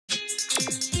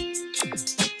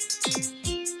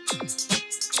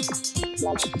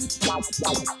Hello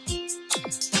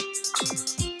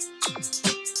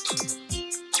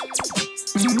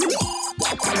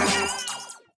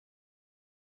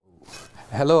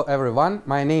everyone,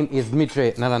 my name is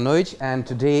Dmitry Noranovich and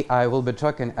today I will be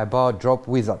talking about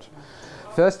Dropwizard.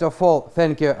 First of all,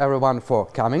 thank you everyone for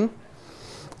coming,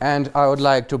 and I would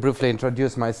like to briefly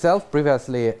introduce myself.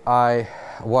 Previously I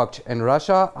worked in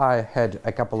Russia. I had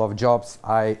a couple of jobs.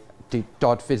 I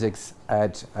taught physics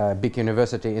at a big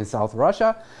university in South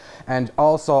Russia, and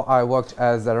also I worked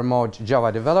as a remote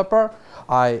Java developer.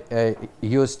 I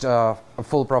used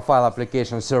full profile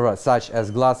application servers such as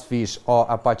Glassfish or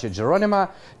Apache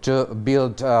Geronima to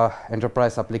build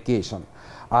enterprise application.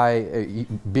 I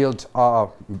built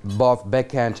both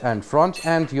backend and front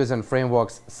end using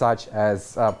frameworks such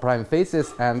as Prime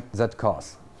Faces and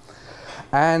Zcos.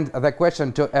 And the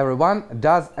question to everyone: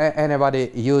 does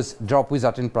anybody use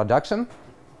Dropwizard in production?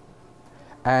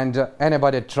 And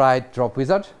anybody tried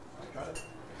Dropwizard?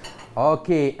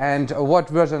 Okay, and what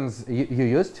versions you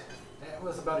used? It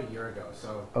was about a year ago,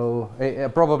 so... Oh,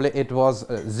 probably it was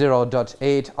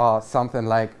 0.8 or something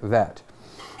like that.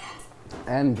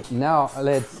 And now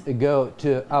let's go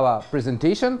to our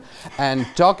presentation and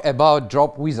talk about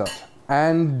Dropwizard.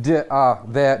 And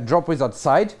the Dropwizard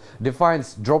site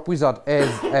defines Dropwizard as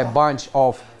a bunch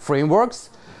of frameworks.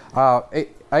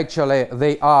 Actually,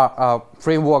 they are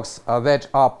frameworks that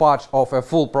are part of a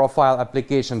full profile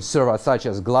application server such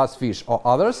as Glassfish or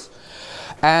others.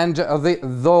 And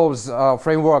those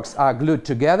frameworks are glued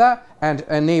together and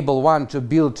enable one to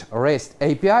build REST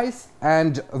APIs,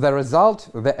 and the result,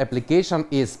 the application,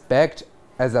 is packed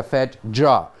as a fat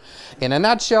jar. In a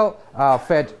nutshell,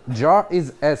 fat jar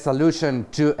is a solution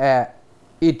to a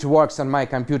 "it works on my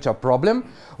computer" problem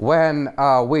when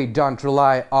we don't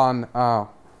rely on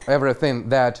everything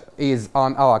that is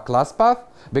on our class path,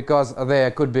 because there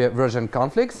could be version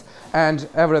conflicts, and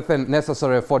everything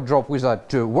necessary for Dropwizard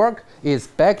to work is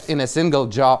packed in a single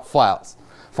jar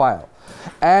file.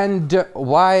 And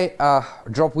why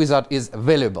Dropwizard is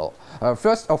valuable?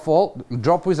 First of all,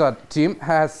 Dropwizard team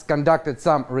has conducted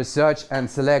some research and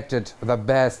selected the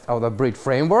best of the breed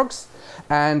frameworks,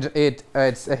 and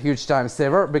it's a huge time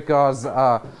saver because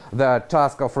the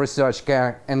task of research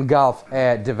can engulf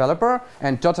a developer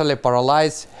and totally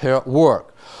paralyze her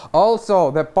work. Also,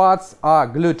 the parts are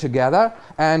glued together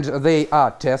and they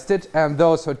are tested, and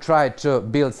those who try to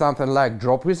build something like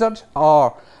Dropwizard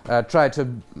or try to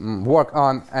work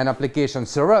on an application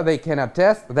server, they can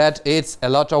attest that it's a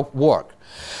lot of work.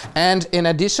 And in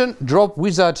addition,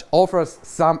 Dropwizard offers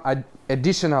some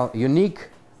additional unique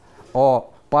or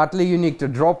partly unique to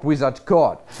Dropwizard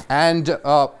code. And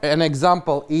an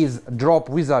example is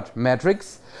Dropwizard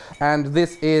Metrics. And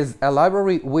this is a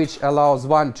library which allows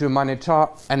one to monitor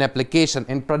an application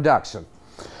in production.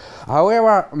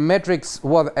 However, Metrics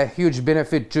was a huge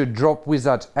benefit to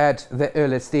Dropwizard at the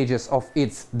early stages of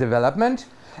its development,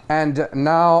 and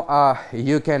now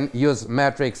you can use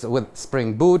Metrics with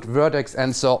Spring Boot, Vertex,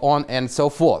 and so on and so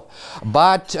forth.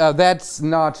 But that's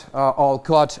not all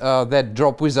code that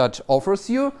Dropwizard offers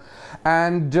you,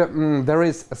 and there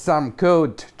is some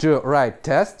code to write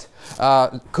test,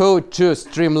 code to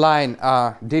streamline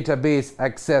database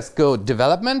access code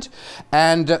development,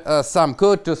 and some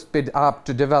code to speed up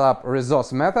to develop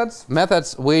resource methods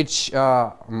which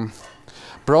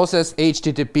process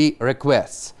HTTP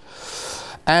requests.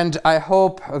 And I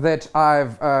hope that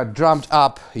I've drummed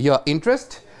up your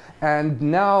interest, and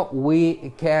now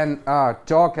we can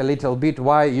talk a little bit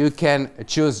why you can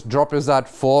choose Dropwizard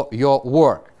for your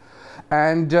work.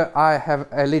 And I have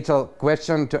a little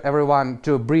question to everyone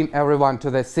to bring everyone to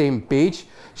the same page.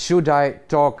 Should I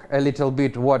talk a little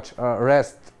bit what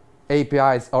REST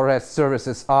APIs or REST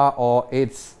services are, or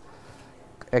it's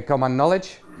a common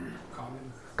knowledge?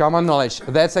 Common knowledge.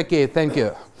 That's okay. Thank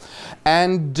you.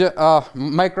 And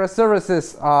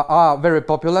microservices are very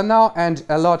popular now, and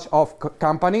a lot of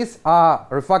companies are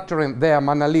refactoring their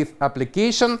monolith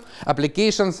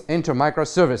applications into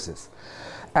microservices.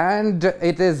 And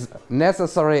it is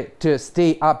necessary to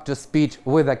stay up to speed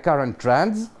with the current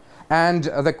trends. And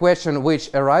the question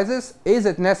which arises: is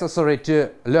it necessary to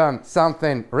learn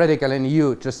something radically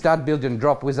new to start building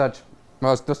Dropwizard,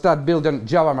 to start building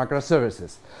Java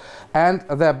microservices? And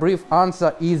the brief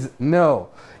answer is no.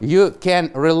 You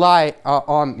can rely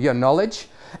on your knowledge,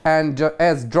 and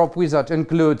as Dropwizard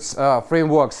includes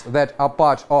frameworks that are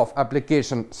part of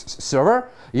application server,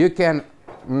 you can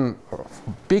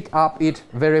pick up it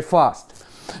very fast.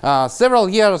 Several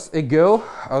years ago,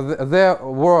 there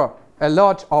were a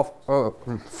lot of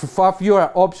far fewer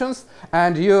options,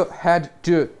 and you had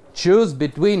to choose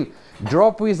between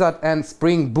Dropwizard and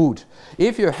Spring Boot.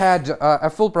 If you had a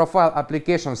full profile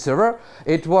application server,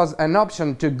 it was an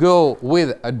option to go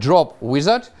with a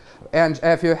Dropwizard, and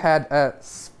if you had a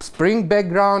Spring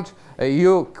background,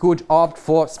 you could opt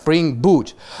for Spring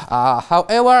Boot.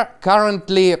 However,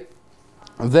 currently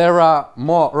there are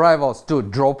more rivals to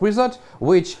Dropwizard,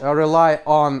 which rely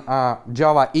on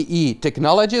Java EE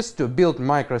technologies to build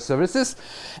microservices,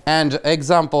 and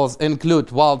examples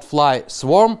include Wildfly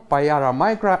Swarm, Payara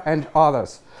Micro, and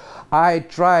others. I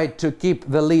tried to keep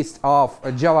the list of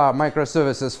Java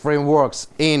microservices frameworks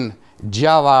in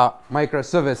Java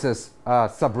microservices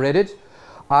subreddit.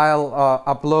 I'll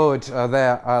upload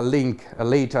the link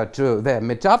later to the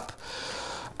meetup.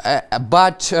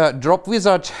 But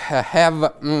Dropwizard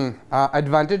have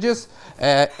advantages,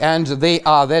 and they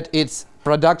are that it's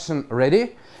production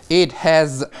ready, it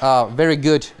has very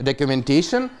good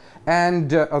documentation, and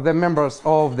the members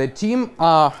of the team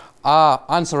are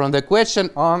answering the question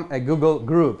on a Google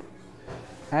group.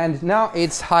 And now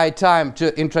it's high time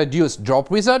to introduce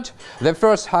Dropwizard. The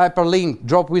first hyperlink,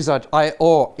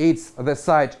 Dropwizard.io, it's the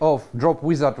site of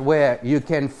Dropwizard where you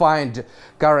can find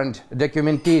current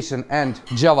documentation and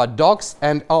Java docs,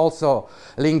 and also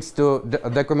links to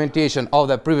documentation of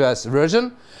the previous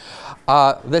version.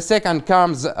 The second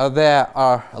comes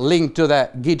the link to the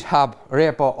GitHub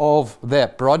repo of the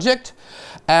project.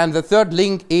 And the third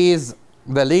link is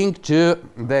the link to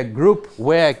the group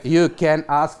where you can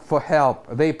ask for help.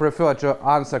 They prefer to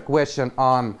answer questions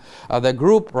on the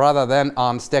group rather than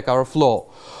on Stack Overflow.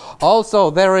 Also,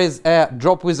 there is a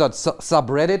Dropwizard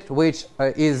subreddit, which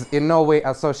is in no way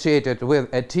associated with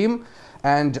a team,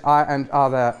 and I and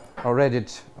other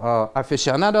Reddit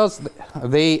aficionados,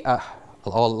 they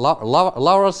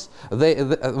lovers,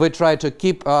 we try to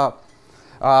keep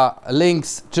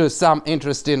links to some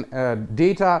interesting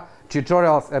data,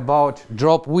 tutorials about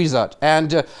Dropwizard.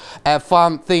 And a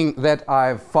fun thing that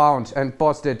I've found and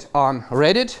posted on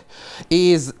Reddit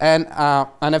is an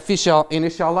official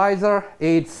initializer.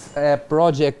 It's a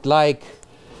project like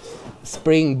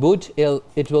Spring Boot.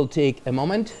 It will take a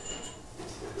moment.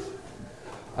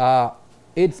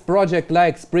 It's project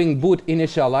like Spring Boot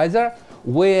initializer,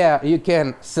 where you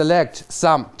can select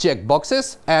some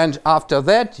checkboxes, and after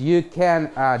that you can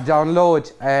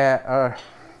download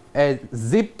a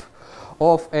zip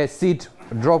of a seed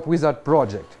Dropwizard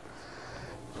project.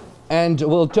 And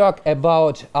we'll talk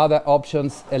about other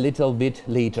options a little bit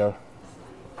later.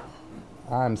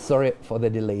 I'm sorry for the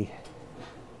delay.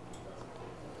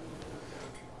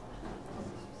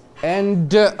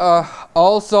 And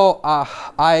also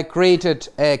I created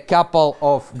a couple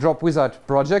of Dropwizard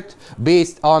projects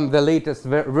based on the latest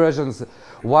versions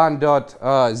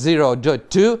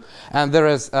 1.0.2, and there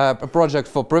is a project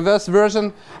for previous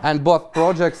version, and both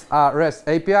projects are REST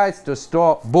APIs to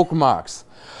store bookmarks.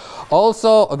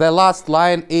 Also, the last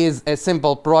line is a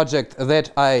simple project that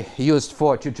I used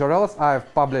for tutorials.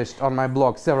 I've published on my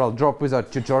blog several Dropwizard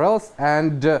tutorials,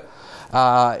 and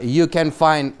you can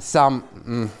find some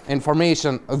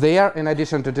information there in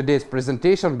addition to today's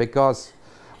presentation, because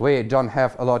we don't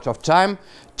have a lot of time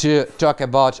to talk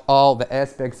about all the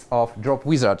aspects of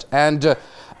Dropwizard. And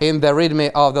in the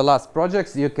README of the last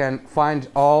projects, you can find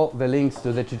all the links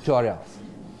to the tutorials.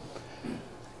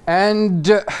 And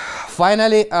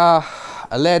finally,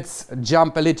 let's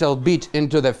jump a little bit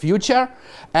into the future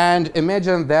and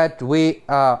imagine that we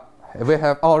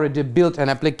have already built an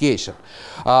application.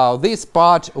 This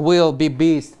part will be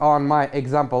based on my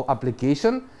example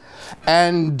application,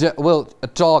 and we'll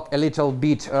talk a little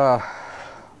bit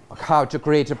how to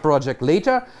create a project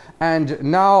later. And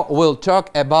now we'll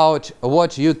talk about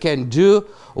what you can do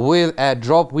with a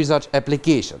Dropwizard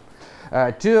application.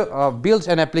 To build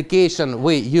an application,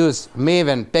 we use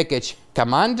Maven package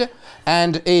command,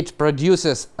 and it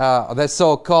produces the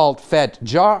so-called fat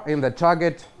jar in the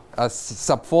target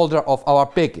subfolder of our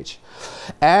package.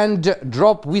 And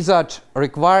Dropwizard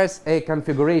requires a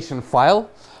configuration file.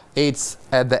 It's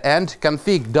at the end,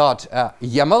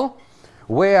 config.yaml,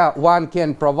 where one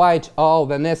can provide all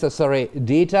the necessary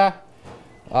data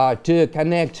to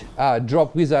connect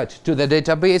Dropwizard to the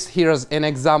database. Here's an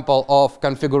example of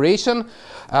configuration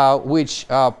which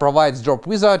provides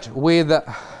Dropwizard with a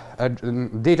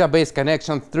database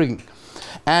connection string.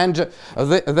 And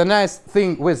the nice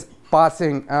thing with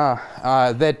passing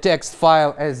the text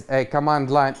file as a command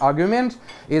line argument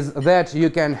is that you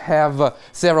can have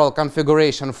several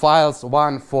configuration files,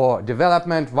 one for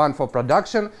development, one for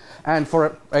production. And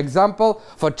for example,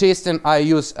 for testing, I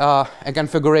use a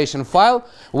configuration file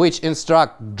which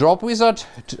instructs Dropwizard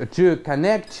to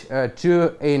connect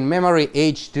to in-memory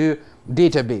H2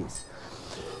 database.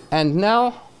 And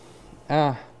now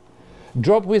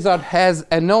Dropwizard has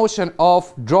a notion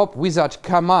of Dropwizard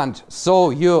command, so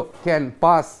you can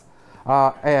pass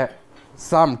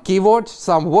some keyword,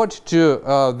 some word to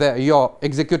your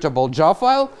executable jar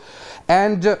file,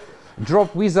 and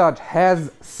Dropwizard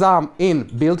has some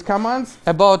inbuilt commands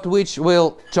about which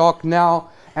we'll talk now,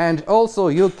 and also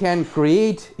you can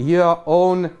create your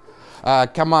own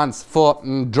commands for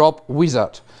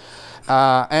Dropwizard.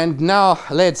 And now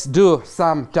let's do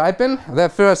some typing. The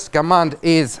first command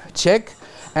is check,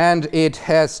 and it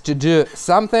has to do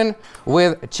something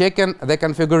with checking the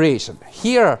configuration.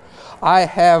 Here I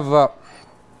have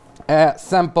a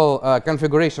sample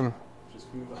configuration.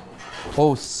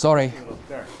 Oh, sorry.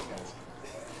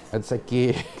 It's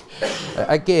okay.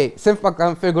 Okay, simple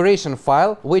configuration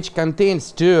file which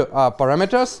contains two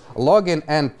parameters, login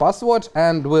and password,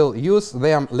 and we'll use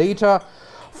them later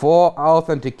for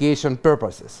authentication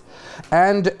purposes.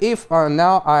 And if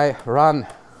now I run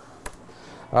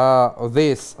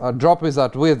this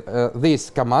Dropwizard with this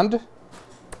command,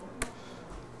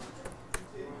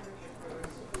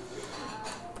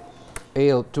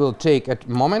 it will take a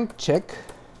moment, check,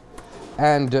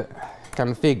 and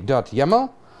config.yaml,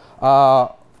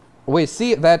 we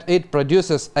see that it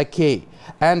produces a key.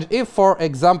 And if, for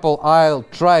example, I'll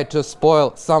try to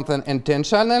spoil something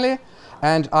intentionally,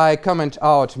 and I comment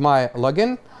out my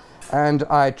login, and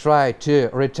I try to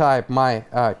retype my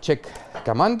check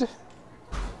command,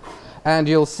 and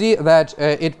you'll see that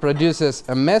it produces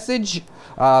a message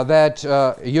that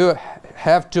you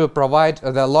have to provide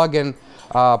the login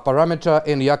parameter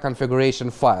in your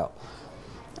configuration file.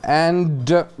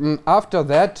 And after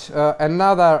that,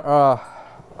 another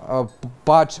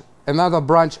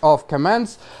branch of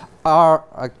commands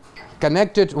are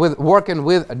connected with working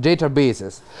with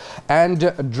databases. And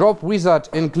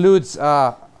Dropwizard includes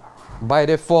by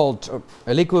default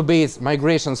a Liquibase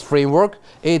migrations framework.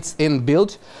 It's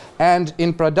inbuilt, and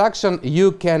in production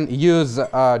you can use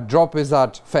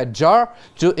Dropwizard fetchjar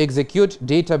to execute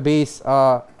database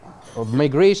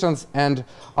migrations and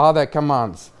other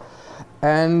commands.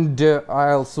 And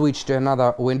I'll switch to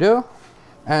another window,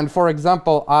 and for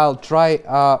example I'll try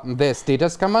the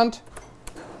status command.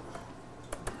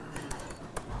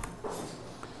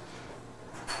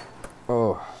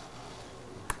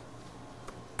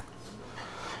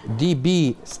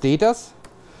 DB status,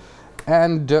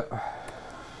 and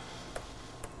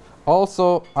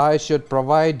also I should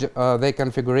provide the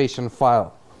configuration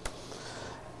file.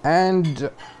 And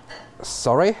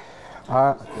sorry,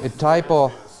 a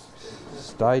typo.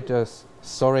 Status.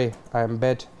 Sorry, I'm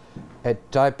bad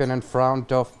at typing in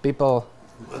front of people.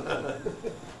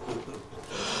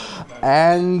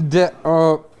 And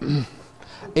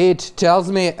it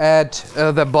tells me at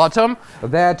the bottom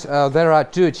that there are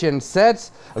two change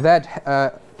sets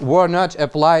that were not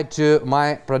applied to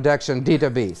my production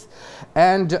database.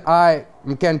 And I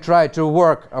can try to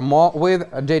work more with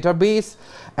a database,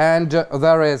 and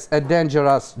there is a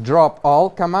dangerous drop all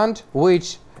command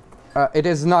which it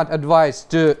is not advised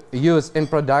to use in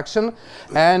production,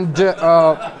 and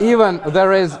even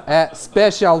there is a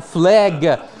special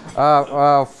flag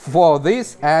for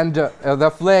this, and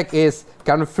the flag is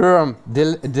confirm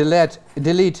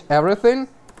delete everything.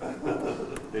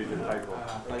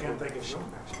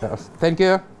 Thank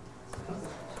you.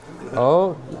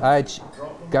 Oh, I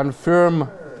confirm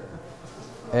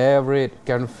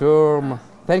confirm.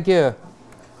 Thank you.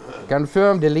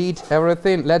 Confirm, delete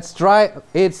everything. Let's try.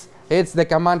 It's the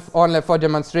command only for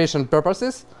demonstration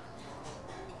purposes.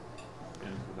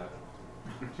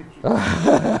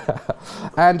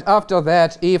 And after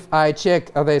that, if I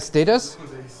check the status,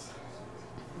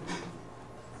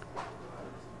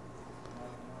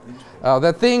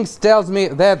 the things tells me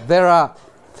that there are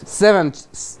 7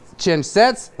 change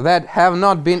sets that have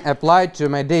not been applied to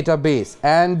my database.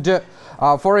 And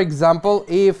for example,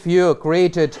 if you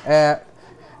created a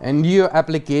new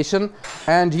application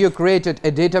and you created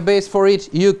a database for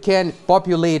it, you can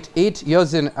populate it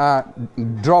using a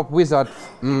Dropwizard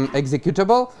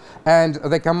executable, and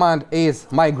the command is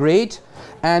migrate.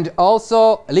 And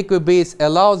also Liquibase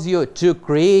allows you to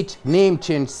create name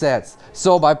change sets.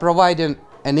 So by providing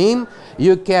a name,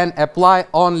 you can apply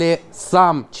only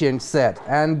some change set.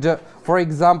 And for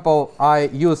example, I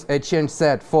use a change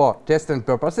set for testing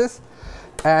purposes,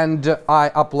 and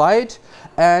I apply it,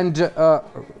 and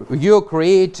you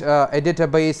create a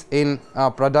database in a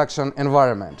production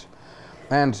environment,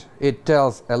 and it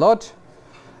tells a lot.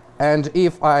 And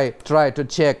if I try to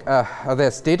check the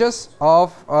status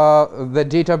of the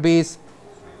database,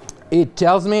 it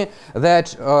tells me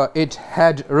that it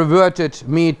had reverted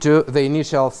me to the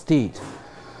initial state.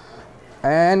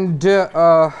 And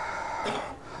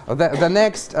the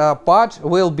next part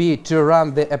will be to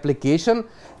run the application,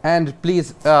 and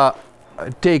please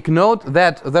take note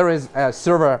that there is a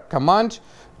server command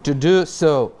to do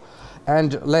so.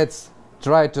 And let's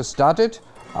try to start it.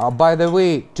 By the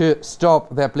way, to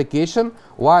stop the application,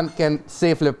 one can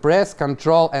safely press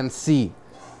Ctrl and C.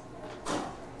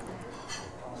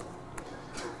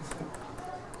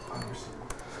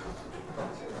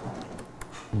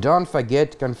 Don't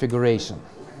forget configuration.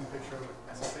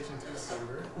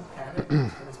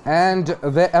 And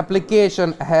the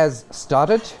application has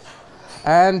started,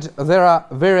 and there are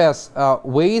various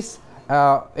ways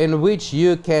in which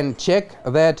you can check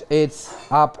that it's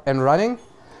up and running.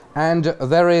 And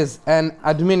there is an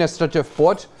administrative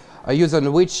port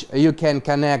using which you can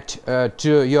connect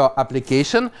to your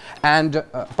application, and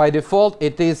by default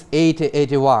it is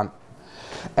 8081.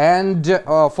 And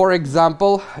for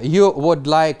example, you would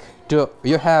like to,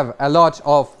 you have a lot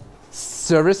of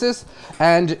services,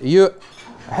 and you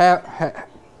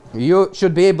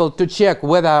should be able to check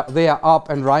whether they are up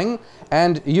and running,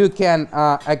 and you can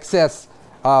access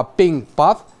ping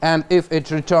path, and if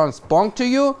it returns pong to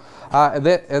you,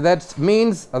 that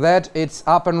means that it's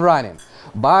up and running.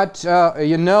 But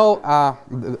you know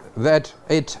that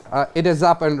it is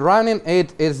up and running.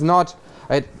 It is not.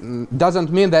 It doesn't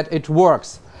mean that it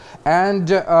works.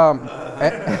 And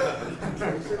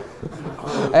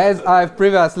as I've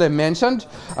previously mentioned,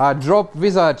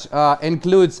 Dropwizard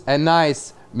includes a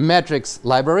nice metrics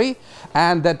library,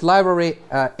 and that library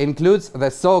includes the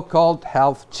so-called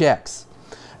health checks.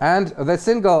 And the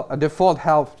single default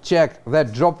health check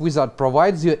that Dropwizard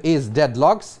provides you is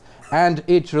deadlocks, and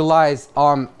it relies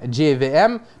on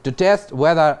JVM to test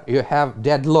whether you have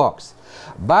deadlocks.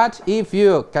 But if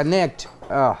you connect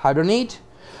Hibernate,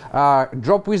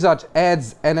 Dropwizard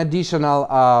adds an additional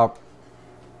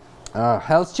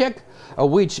health check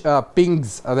which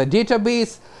pings the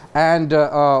database and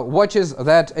watches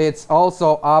that it's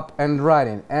also up and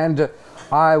running. And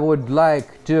I would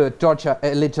like to torture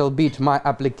a little bit my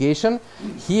application.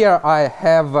 Here I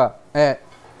have a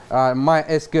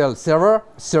MySQL server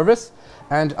service,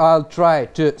 and I'll try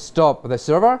to stop the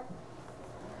server.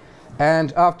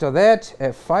 And after that,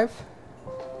 F5.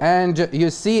 And you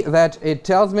see that it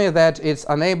tells me that it's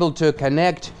unable to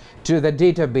connect to the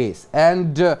database.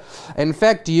 And in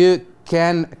fact, you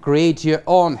can create your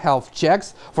own health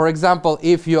checks. For example,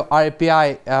 if your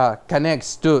API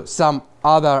connects to some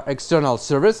other external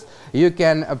service, you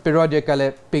can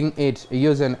periodically ping it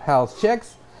using health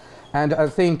checks. And I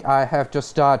think I have to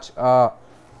start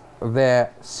the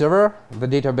server, the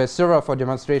database server, for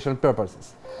demonstration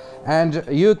purposes. And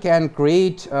you can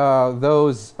create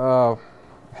those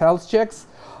health checks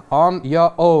on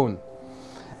your own.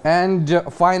 And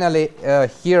finally,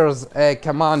 here's a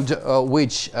command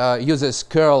which uses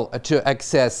curl to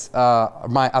access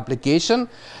my application.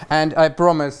 And I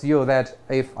promise you that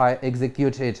if I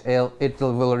execute it, it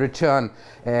will return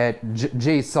a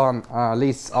JSON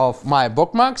list of my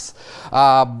bookmarks.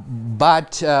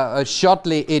 But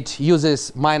shortly, it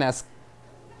uses -k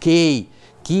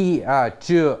key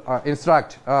to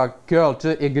instruct curl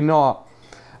to ignore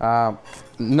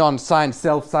non-signed,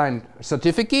 self-signed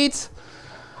certificates.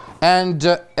 And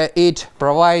it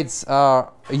provides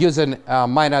using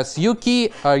 -u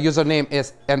key, username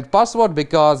is and password,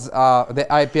 because the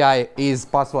API is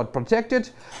password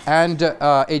protected, and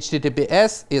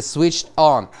HTTPS is switched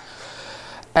on.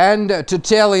 And to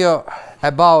tell you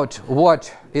about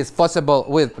what is possible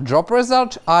with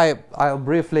Dropwizard, I'll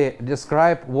briefly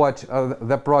describe what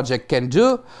the project can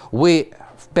do. We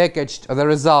packaged the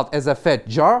result as a fat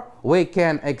jar. We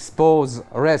can expose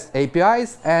REST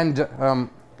APIs, and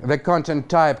the content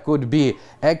type could be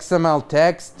XML,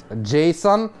 text,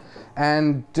 JSON,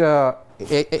 and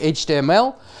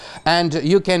HTML. And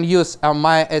you can use a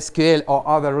MySQL or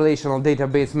other relational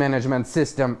database management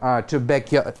system to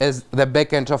back as the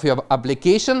backend of your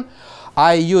application.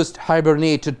 I used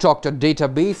Hibernate to talk to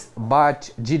database,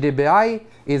 but GDBI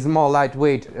is more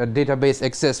lightweight database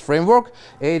access framework.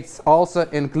 It's also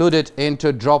included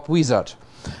into Dropwizard.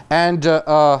 And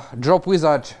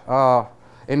Dropwizard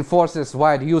enforces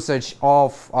wide usage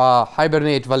of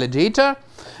Hibernate validator,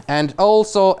 and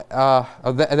also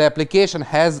the application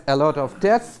has a lot of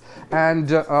tests, and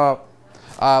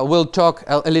we'll talk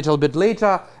a little bit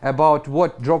later about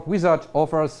what Dropwizard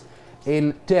offers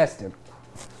in testing,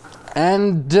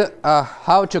 and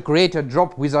how to create a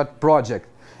Dropwizard project.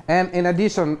 And in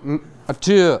addition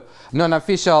to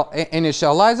non-official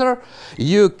initializer,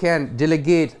 you can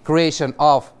delegate creation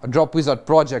of Dropwizard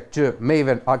project to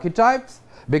Maven archetypes,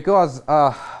 because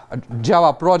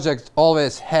Java projects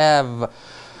always have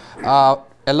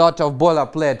a lot of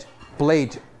boilerplate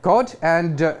code,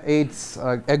 and it's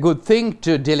a good thing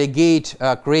to delegate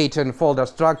creating folder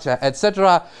structure,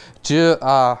 etc. to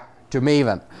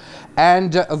Maven.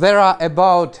 And there are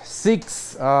about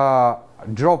 6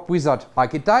 Dropwizard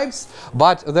archetypes,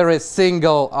 but there is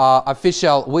single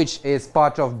official which is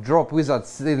part of Dropwizard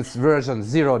since version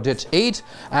 0.8,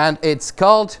 and it's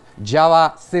called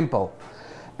Java Simple.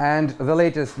 And the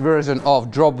latest version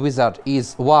of Dropwizard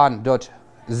is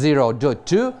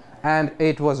 1.0.2, and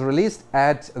it was released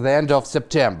at the end of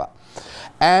September.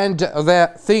 And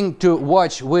the thing to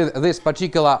watch with this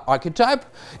particular archetype,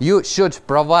 you should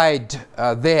provide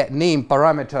the name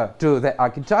parameter to the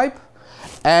archetype,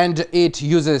 and it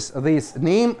uses this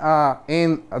name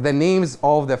in the names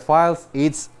of the files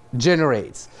it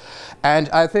generates. And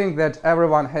I think that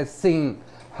everyone has seen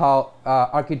how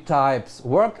archetypes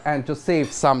work, and to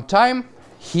save some time,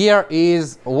 here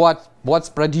is what's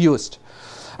produced.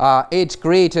 It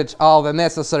created all the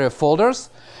necessary folders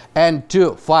and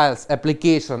 2 files,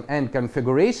 application and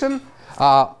configuration,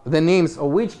 the names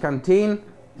of which contain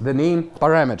the name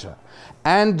parameter.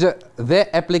 And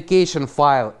the application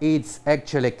file, it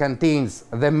actually contains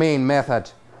the main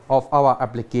method of our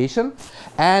application,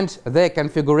 and the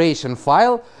configuration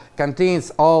file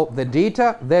contains all the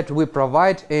data that we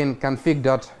provide in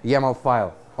config.yaml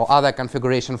file or other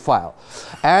configuration file.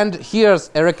 And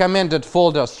here's a recommended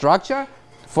folder structure.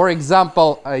 For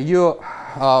example, you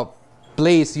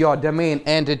place your domain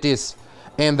entities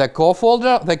in the core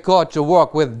folder, the core to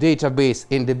work with database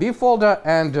in the B folder,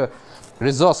 and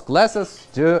resource classes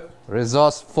to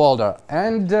resource folder.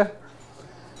 And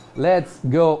let's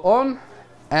go on.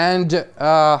 And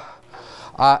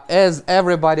as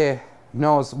everybody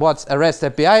knows what's a REST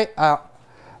API,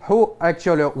 who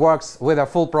actually works with a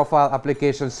full profile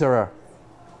application server?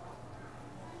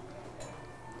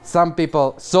 Some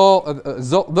people. So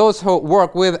those who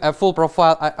work with a full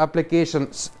profile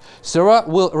application server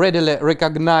will readily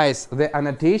recognize the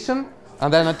annotation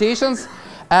and the annotations.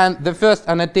 And the first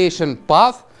annotation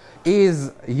path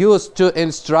is used to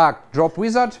instruct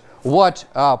Dropwizard what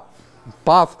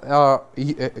path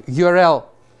URL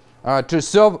to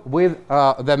serve with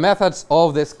the methods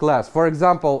of this class. For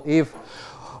example, if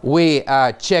we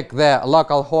check the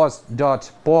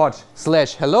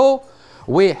localhost.port/hello,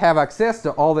 we have access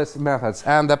to all these methods,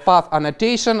 and the path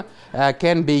annotation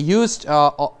can be used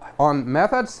on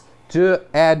methods to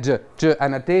add to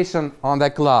annotation on the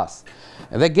class.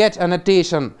 The get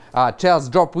annotation tells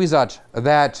Dropwizard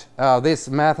that this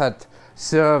method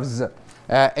serves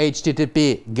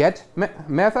HTTP GET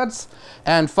methods,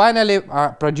 and finally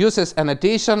produces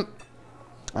annotation.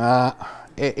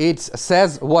 It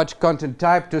says what content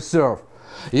type to serve.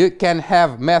 You can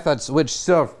have methods which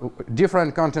serve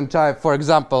different content type, for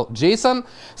example JSON.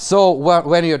 So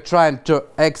when you're trying to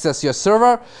access your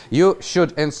server, you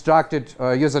should instruct it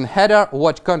using header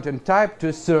what content type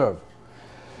to serve.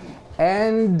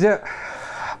 And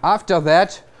after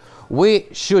that, we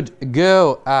should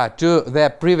go to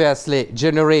the previously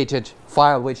generated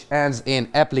file which ends in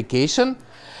application,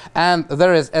 and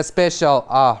there is a special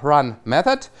run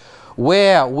method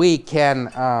where we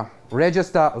can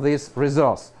register this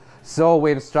resource. So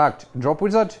we instruct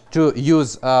Dropwizard to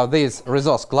use this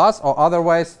resource class, or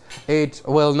otherwise it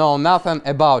will know nothing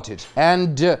about it.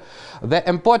 And the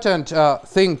important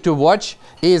thing to watch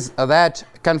is that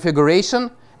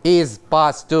configuration is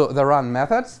passed to the run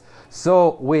methods,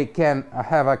 so we can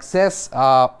have access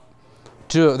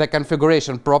to the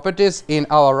configuration properties in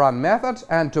our run method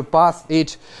and to pass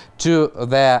it to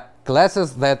the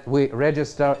classes that we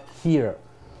register here.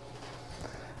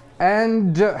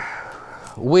 And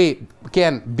we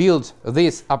can build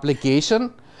this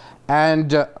application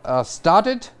and start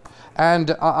it,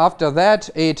 and after that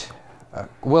it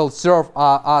will serve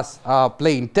us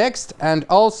plain text. And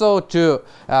also to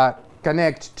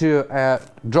connect to a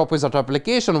Dropwizard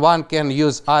application, one can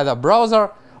use either browser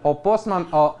or Postman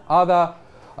or other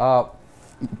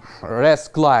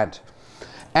REST client.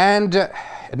 And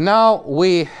now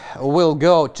we will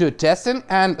go to testing,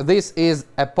 and this is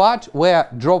a part where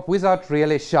Dropwizard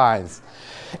really shines.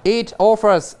 It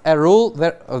offers a rule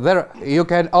that you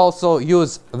can also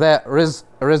use the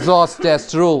resource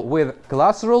test rule with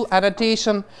class rule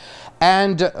annotation,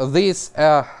 and this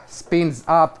spins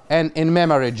up an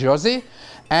in-memory jersey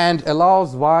and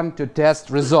allows one to test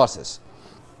resources.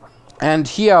 And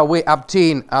here we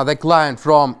obtain the client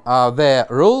from the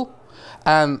rule,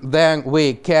 and then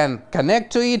we can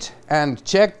connect to it and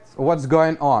check what's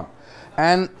going on.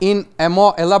 And in a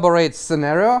more elaborate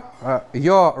scenario,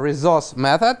 your resource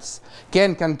methods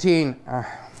can contain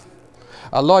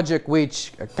a logic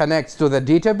which connects to the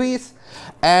database,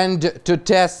 And to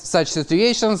test such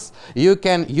situations, you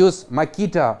can use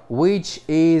Makita, which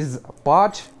is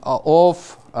part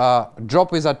of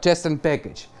Dropwizard testing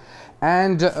package.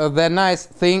 And the nice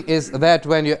thing is that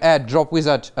when you add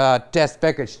Dropwizard test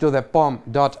package to the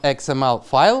pom.xml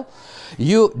file,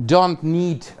 you don't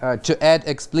need to add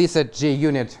explicit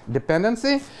JUnit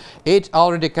dependency. It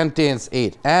already contains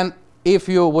it. And if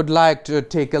you would like to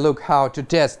take a look how to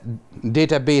test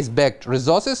database-backed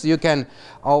resources, you can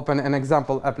open an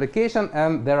example application,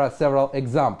 and there are several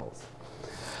examples.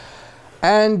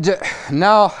 And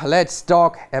now let's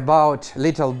talk about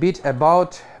little bit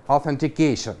about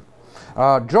authentication.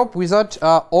 Dropwizard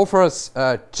offers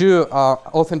two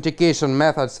authentication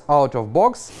methods out of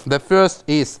box. The first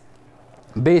is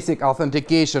basic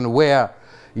authentication, where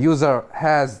user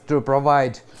has to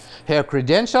provide her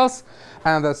credentials,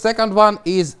 and the second one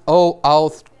is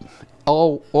OAuth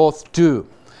 2.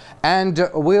 And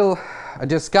we'll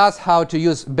discuss how to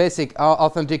use basic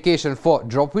authentication for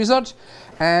Dropwizard.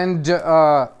 And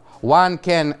one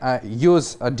can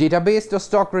use a database to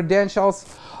store credentials.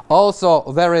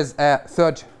 Also, there is a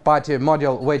third-party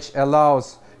module which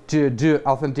allows to do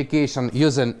authentication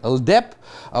using LDAP,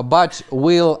 but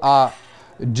we'll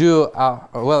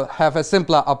have a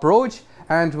simpler approach,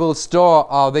 and we'll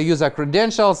store the user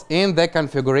credentials in the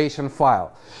configuration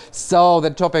file. So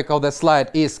the topic of the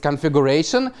slide is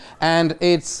configuration, and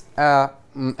it's an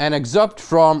excerpt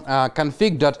from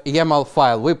config.yaml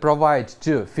file. We provide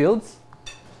two fields,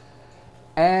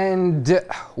 and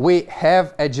we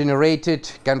have a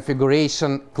generated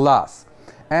configuration class.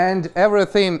 And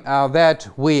everything that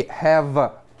we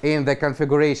have in the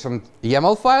configuration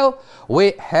YAML file,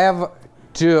 we have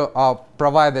to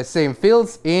provide the same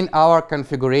fields in our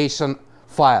configuration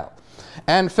file.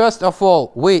 And first of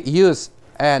all, we use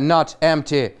a not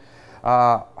empty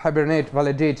Hibernate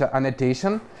validator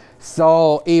annotation.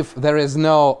 So if there is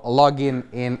no login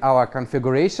in our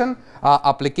configuration, our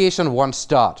application won't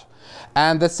start.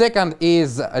 And the second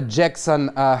is a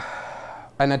JSON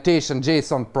annotation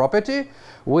JSON property,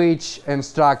 which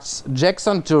instructs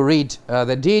JSON to read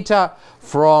the data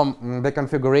from the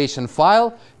configuration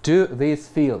file to this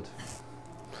field.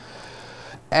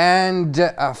 And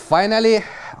finally,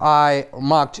 I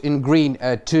marked in green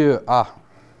one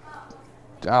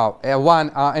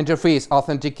interface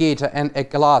authenticator and a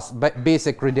class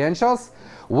basic credentials,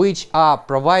 which are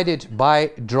provided by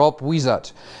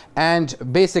Dropwizard. And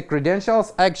basic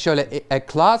credentials actually a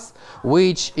class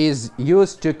which is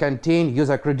used to contain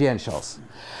user credentials.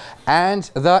 And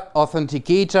the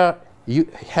authenticator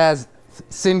has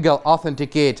single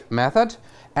authenticate method,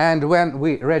 and when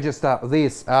we register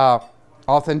this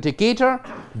authenticator,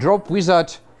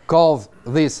 Dropwizard calls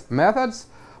these methods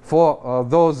for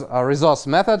those resource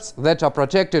methods that are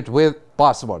protected with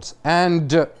passwords. And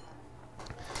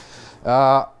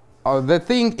the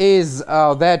thing is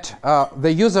that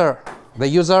the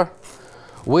user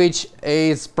which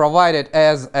is provided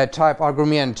as a type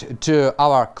argument to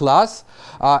our class.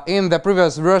 In the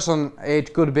previous version,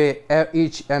 it could be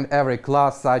each and every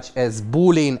class such as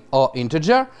Boolean or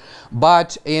integer,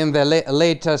 but in the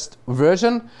latest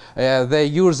version, the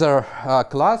user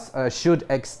class should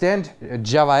extend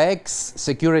JavaX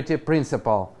security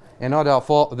principle in order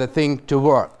for the thing to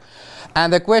work.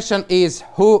 And the question is,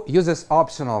 who uses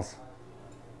optionals?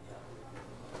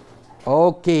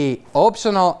 Okay,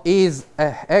 optional is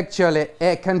actually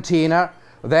a container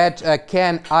that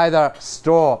can either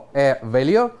store a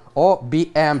value or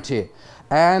be empty.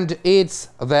 And it's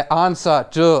the answer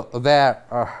to the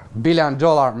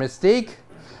billion-dollar mistake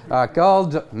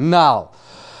called null.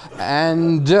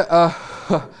 And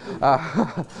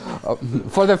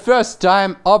for the first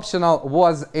time, optional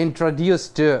was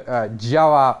introduced to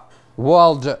Java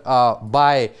world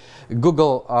by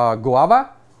Google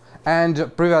Guava.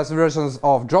 And previous versions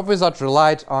of Dropwizard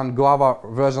relied on Guava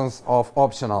versions of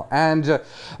optional. And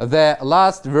the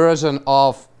last version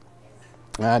of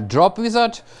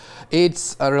Dropwizard,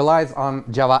 it relies on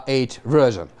Java 8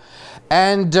 version.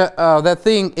 And the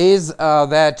thing is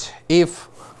that if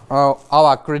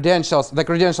our credentials, the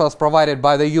credentials provided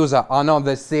by the user are not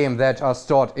the same that are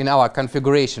stored in our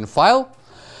configuration file,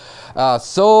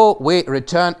 so we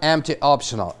return empty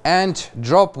optional. And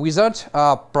Dropwizard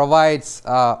provides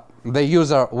the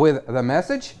user with the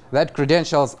message that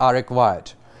credentials are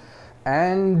required.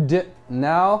 And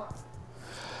now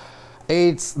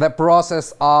it's the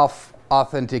process of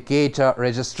authenticator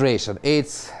registration.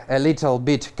 It's a little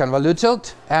bit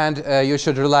convoluted, and you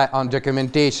should rely on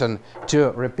documentation to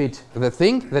repeat the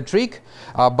thing, the trick.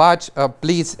 But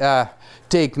please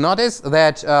take notice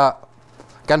that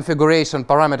configuration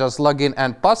parameters login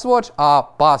and password are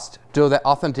passed to the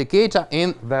authenticator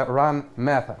in the run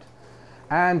method.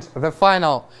 And the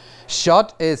final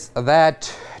shot is that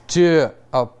to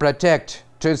protect,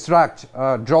 to instruct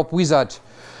Dropwizard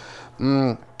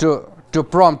to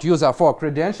prompt user for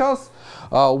credentials,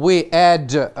 we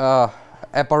add a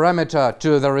parameter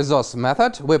to the resource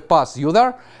method. We pass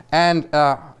user and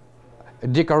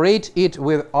decorate it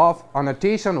with auth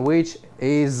annotation, which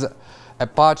is a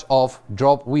part of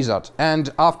Dropwizard. And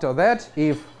after that,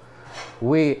 if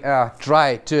we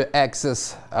try to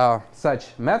access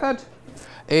such method,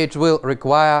 it will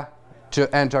require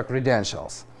to enter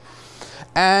credentials.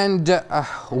 And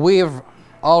we've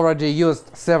already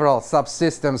used several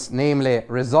subsystems, namely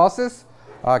resources,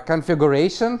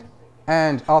 configuration,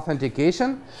 and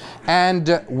authentication.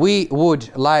 And we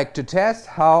would like to test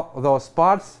how those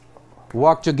parts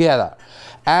work together.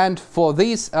 And for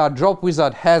this,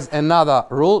 Dropwizard has another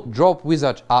rule,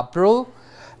 Dropwizard up rule.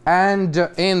 And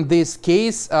in this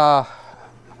case,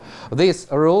 this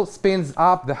rule spins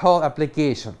up the whole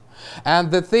application.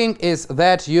 And the thing is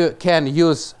that you can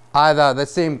use either the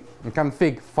same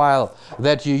config file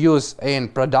that you use in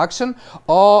production,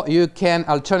 or you can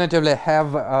alternatively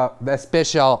have the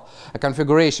special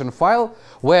configuration file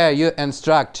where you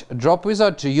instruct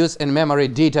Dropwizard to use in-memory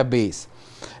database.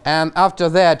 And after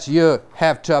that, you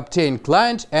have to obtain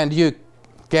client, and you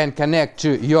can connect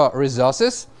to your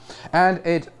resources. And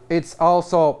it's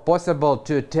also possible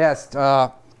to test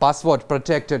password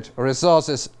protected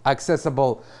resources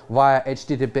accessible via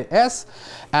HTTPS,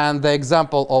 and the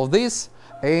example of this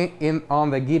on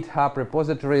the GitHub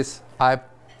repositories I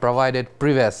provided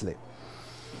previously.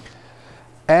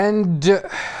 And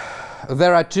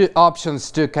there are two options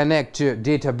to connect to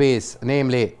database,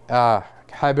 namely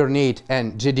Hibernate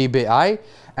and GDBI.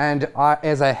 And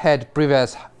as I had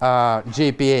previous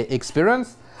JPA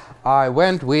experience, I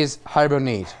went with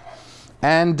Hibernate.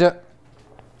 And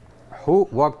who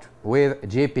worked with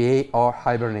JPA or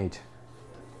Hibernate?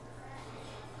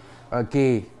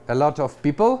 Okay, a lot of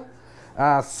people.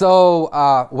 So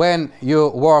when you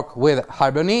work with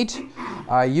Hibernate,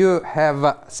 you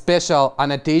have special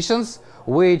annotations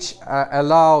which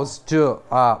allows to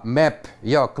map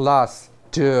your class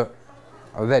to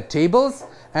the tables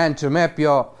and to map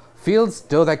your fields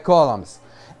to the columns.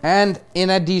 And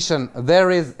in addition,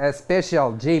 there is a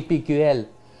special JPQL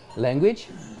language.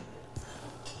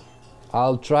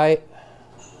 I'll try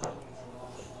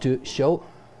to show.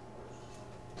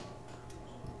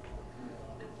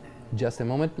 Just a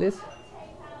moment, please.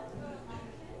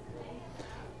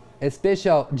 A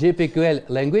special JPQL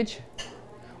language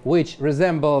which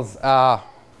resembles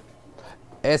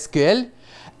SQL,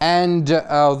 and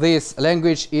this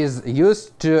language is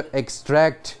used to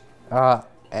extract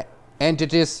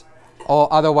entities, or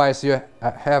otherwise you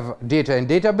have data in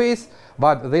database,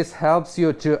 but this helps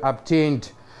you to obtain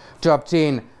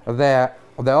the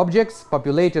objects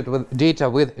populated with data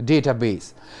with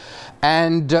database.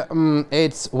 And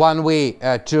it's one way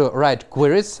to write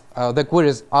queries. The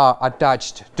queries are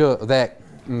attached to the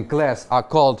class are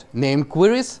called name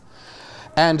queries.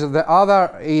 And the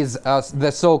other is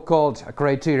the so-called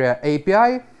criteria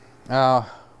API,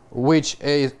 which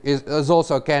is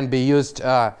also can be used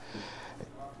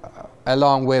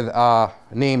along with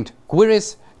named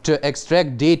queries to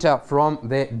extract data from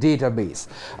the database.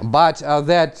 But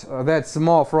that's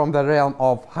more from the realm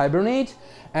of Hibernate,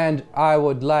 and I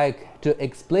would like to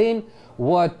explain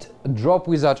what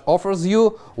Dropwizard offers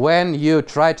you when you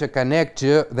try to connect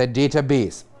to the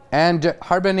database. And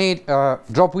Hibernate,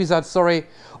 Dropwizard, sorry,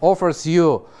 offers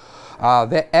you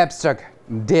the abstract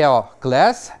DAO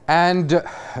class, and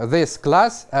this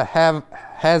class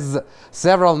has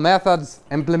several methods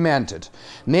implemented.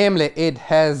 Namely, it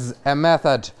has a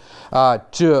method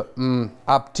to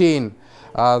obtain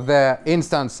the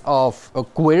instance of a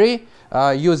query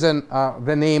using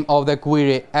the name of the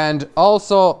query, and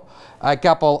also a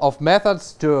couple of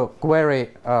methods to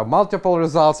query multiple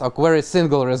results or query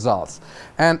single results.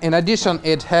 And in addition,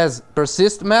 it has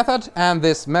persist method, and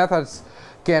these methods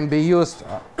can be used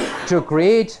to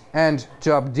create and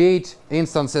to update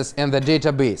instances in the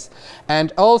database.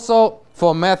 And also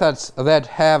for methods that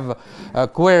have a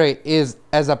query is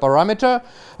as a parameter,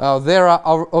 there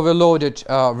are overloaded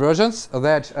versions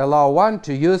that allow one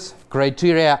to use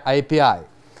criteria API.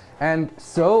 And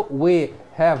so we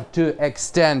have to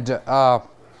extend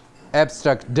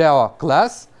abstract DAO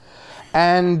class,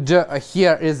 and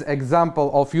here is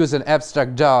example of using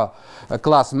abstract DAO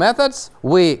class methods.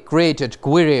 We created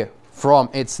query from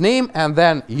its name and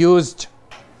then used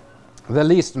the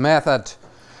list method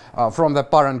from the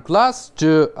parent class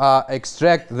to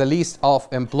extract the list of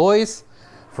employees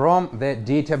from the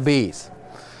database.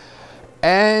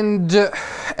 And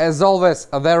as always,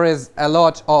 there is a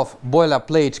lot of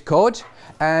boilerplate code,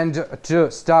 and to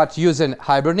start using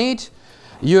Hibernate,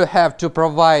 you have to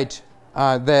provide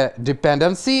the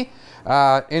dependency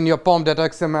in your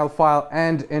pom.xml file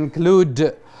and include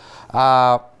the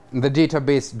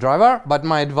database driver. But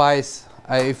my advice,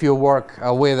 if you work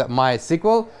with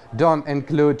MySQL, don't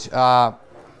include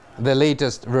the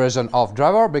latest version of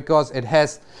driver, because it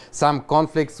has some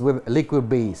conflicts with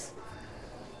Liquibase.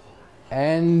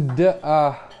 And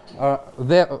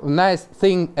the nice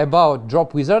thing about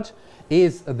Dropwizard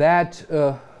is that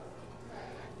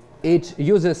it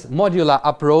uses modular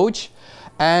approach,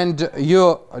 and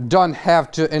you don't have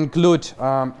to include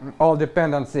all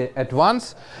dependency at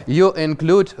once. You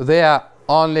include there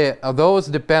only those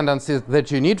dependencies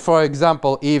that you need. For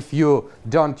example, if you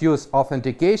don't use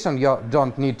authentication, you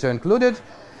don't need to include it,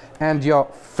 and your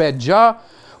fat jar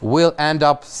will end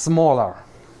up smaller.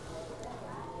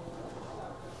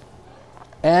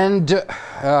 And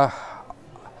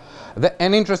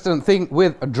an interesting thing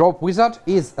with Dropwizard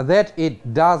is that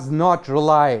it does not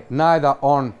rely neither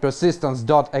on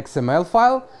persistence.xml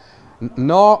file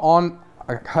nor on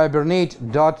a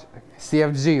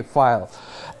hibernate.cfg file,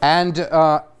 and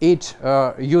it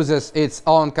uses its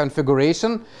own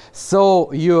configuration.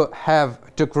 So you have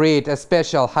to create a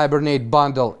special Hibernate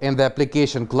bundle in the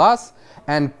application class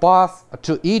and pass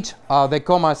to it the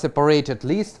comma-separated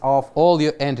list of all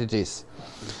your entities.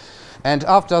 And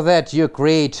after that, you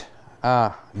create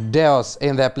DEOs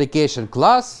in the application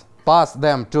class, pass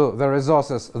them to the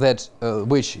resources that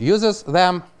which uses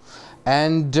them,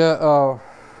 and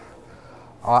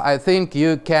I think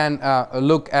you can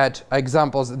look at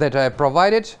examples that I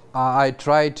provided. I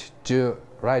tried to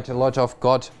write a lot of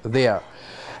code there.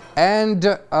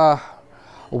 And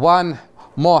one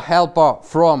more helper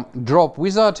from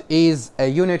Dropwizard is a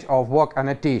unit of work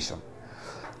annotation.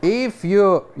 If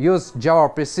you use Java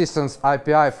Persistence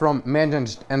API from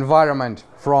managed environment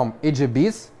from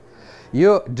EGBs,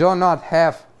 you do not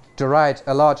have to write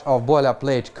a lot of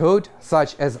boilerplate code,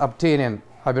 such as obtaining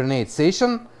Hibernate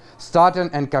session, starting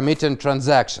and committing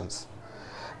transactions.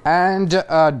 And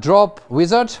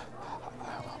Dropwizard,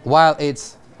 while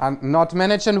it's not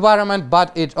managed environment,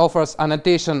 but it offers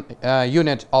annotation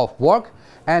unit of work,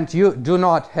 and you do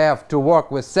not have to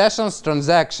work with sessions,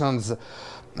 transactions,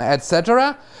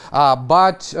 etc.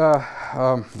 But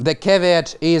the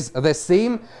caveat is the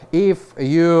same. If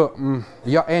your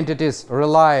entities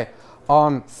rely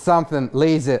on something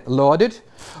lazy loaded,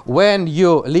 when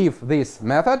you leave this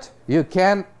method, you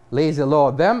can lazy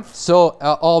load them. So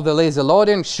all the lazy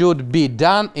loading should be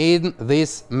done in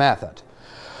this method.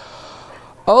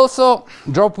 Also,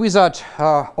 Dropwizard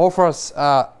offers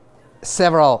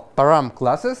several param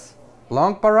classes: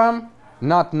 long param,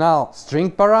 not null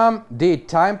string param,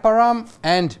 datetime param,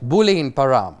 and boolean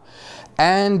param.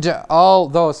 And all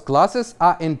those classes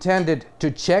are intended to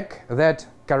check that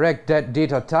correct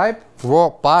data type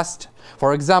were passed.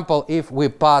 For example, if we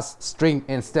pass string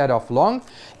instead of long,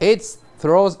 it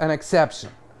throws an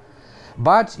exception.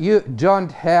 But you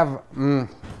don't have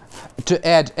to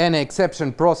add any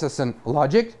exception processing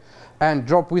logic, and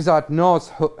Dropwizard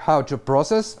knows how to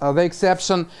process the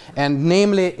exception, and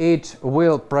namely it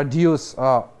will produce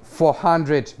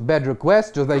 400 bad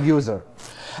requests to the user.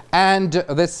 And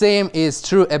the same is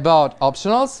true about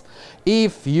optionals.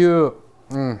 If you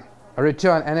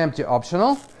return an empty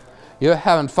optional, you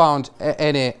haven't found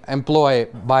any employee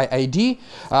by ID,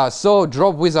 so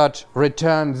Dropwizard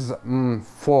returns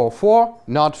 44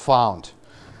 not found,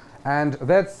 and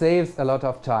that saves a lot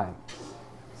of time.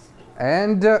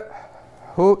 And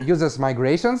who uses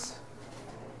migrations?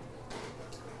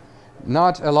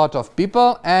 Not a lot of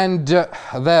people, and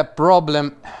the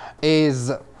problem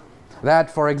is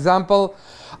that, for example,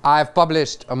 I've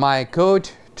published my code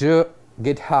to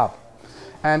GitHub,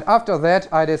 and after that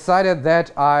I decided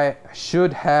that I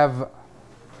should have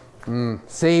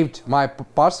saved my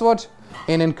password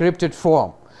in encrypted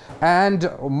form, and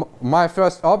my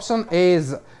first option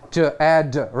is to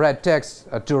add red text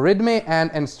to README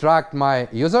and instruct my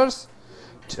users.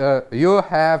 You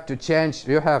have to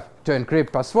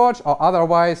encrypt password, or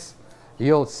otherwise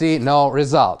you'll see no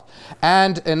result.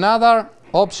 And another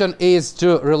option is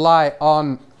to rely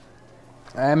on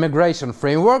a migration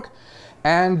framework,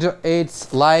 and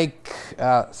it's like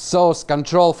source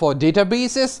control for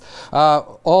databases.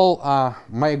 All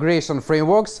migration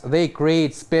frameworks, they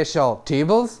create special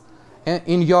tables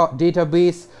in your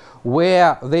database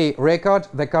where they record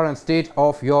the current state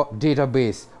of your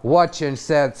database, what change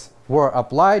sets were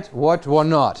applied, what were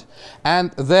not.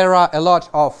 And there are a lot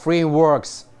of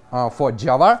frameworks for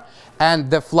Java,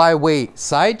 and the Flyway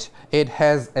side, it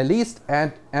has a list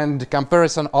and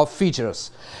comparison of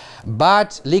features.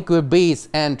 But Liquibase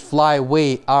and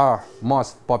Flyway are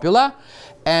most popular,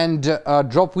 and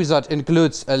Dropwizard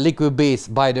includes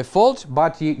Liquibase by default,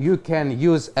 but you can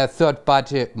use a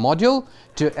third-party module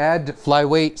to add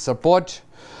Flyway support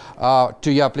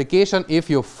to your application if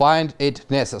you find it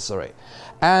necessary.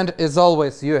 And as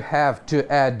always, you have to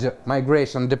add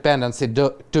migration dependency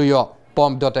to your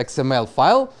pom.xml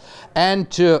file and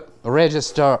to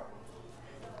register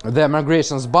the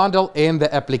migrations bundle in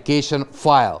the application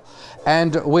file.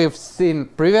 And you've seen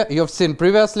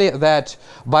previously that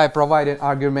by providing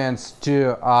arguments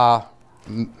to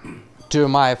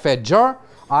my fetch jar,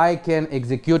 I can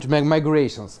execute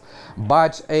migrations.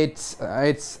 But it's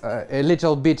a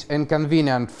little bit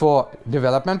inconvenient for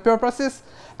development purposes.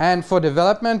 And for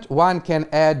development, one can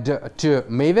add to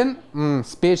Maven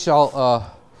special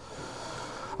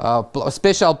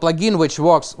plugin which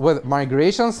works with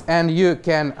migrations, and you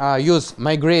can use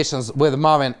migrations with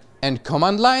Maven and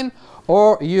command line,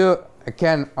 or you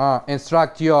can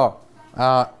instruct your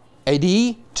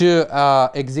IDE to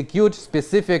execute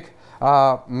specific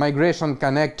migration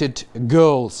connected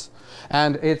goals,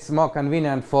 and it's more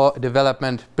convenient for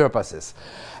development purposes.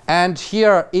 And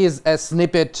here is a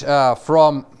snippet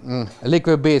from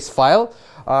Liquibase file.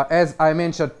 As I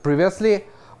mentioned previously,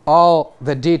 all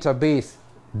the database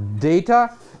data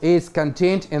is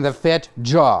contained in the fetch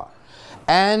jar,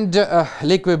 and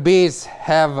Liquibase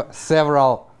have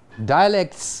several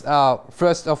dialects.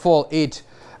 First of all, it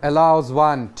allows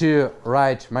one to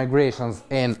write migrations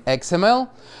in XML,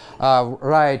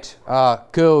 write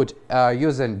code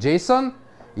using JSON,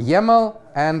 YAML,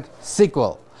 and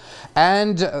SQL.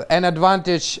 And an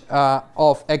advantage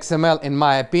of XML, in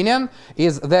my opinion,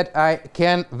 is that I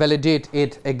can validate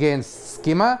it against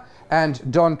schema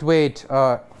and don't wait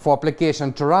for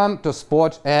application to run to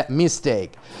spot a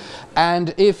mistake.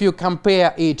 And if you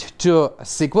compare it to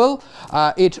SQL,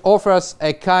 it offers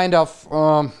a kind of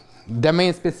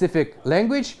domain-specific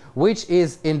language which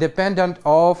is independent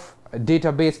of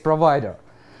database provider.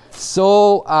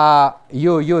 So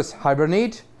you use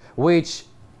Hibernate, which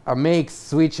makes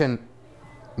switching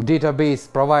database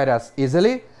providers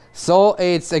easily. So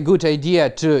it's a good idea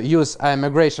to use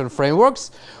migration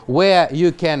frameworks where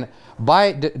you can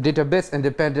buy database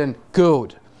independent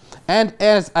code. And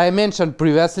as I mentioned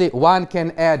previously, one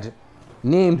can add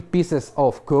named pieces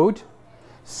of code.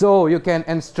 So you can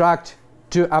instruct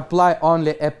to apply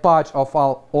only a part of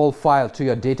all file to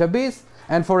your database.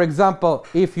 And for example,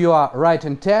 if you are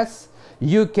writing tests,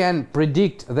 you can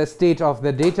predict the state of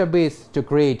the database to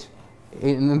create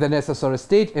in the necessary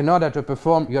state in order to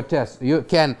perform your test. You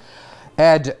can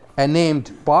add a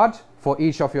named part for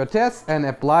each of your tests and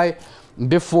apply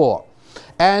before.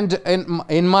 And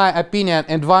in my opinion,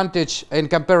 advantage in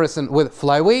comparison with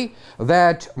Flyway,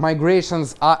 that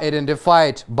migrations are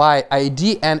identified by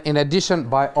ID and in addition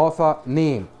by author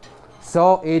name.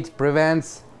 So it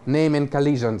prevents naming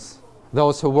collisions.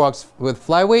 Those who work with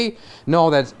Flyway know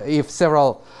that if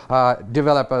several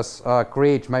developers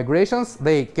create migrations,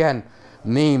 they can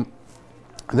name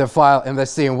the file in the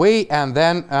same way and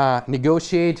then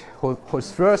negotiate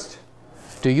who's first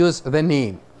to use the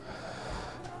name.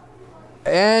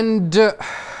 And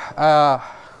the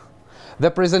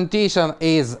presentation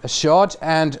is short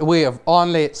and we have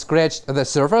only scratched the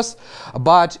surface,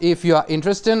 but if you are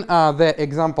interested, the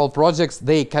example projects,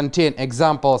 they contain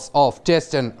examples of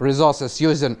testing resources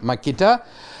using Makita.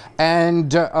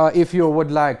 And if you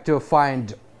would like to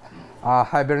find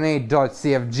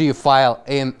hibernate.cfg file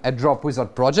in a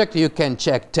Dropwizard project, you can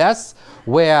check tests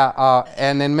where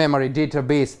an in-memory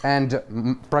database and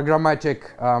programmatic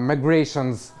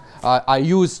migrations are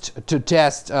used to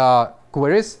test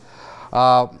queries.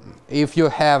 If you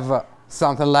have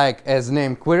something like as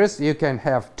name queries, you can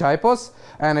have typos,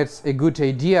 and it's a good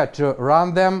idea to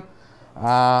run them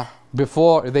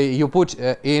before you put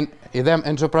them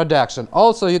into production.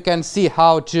 Also, you can see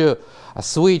how to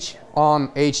switch on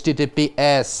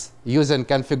HTTPS using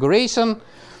configuration,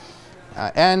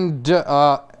 and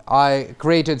I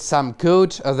created some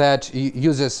code that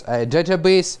uses a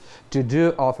database to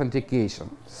do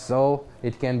authentication, so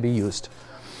it can be used.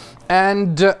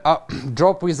 And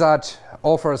Dropwizard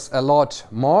offers a lot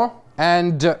more,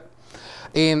 and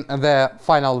in the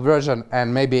final version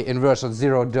and maybe in version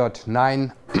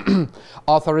 0.9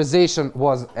 authorization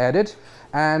was added,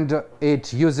 and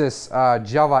it uses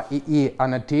Java EE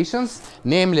annotations,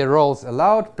 namely roles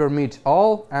allowed, permit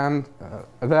all, and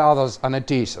the others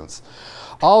annotations.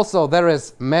 Also, there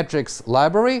is metrics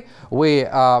library. We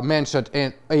mentioned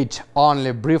it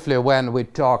only briefly when we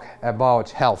talk about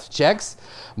health checks,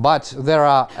 but there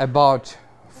are about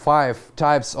 5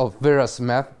 types of various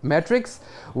metrics,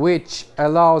 which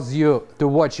allows you to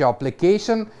watch your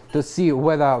application, to see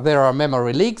whether there are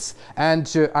memory leaks, and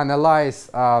to analyze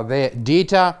the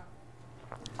data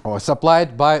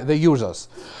supplied by the users.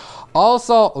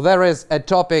 Also, there is a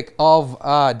topic of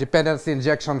dependency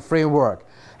injection framework.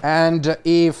 And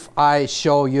if I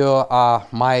show you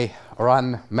my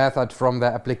run method from the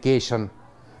application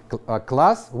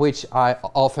class, which I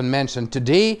often mention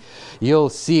today, you'll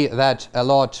see that a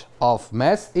lot of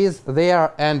mess is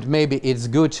there, and maybe it's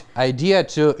good idea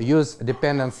to use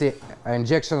dependency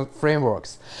injection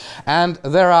frameworks. And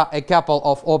there are a couple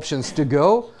of options to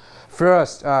go.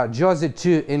 First, JOSI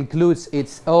 2 includes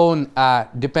its own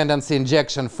dependency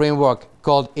injection framework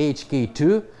called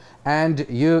HK2, and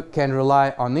you can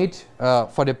rely on it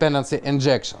for dependency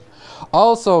injection.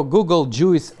 Also, Google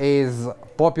Juice is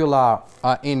popular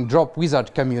in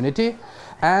Dropwizard community,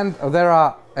 and there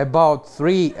are about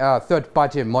 3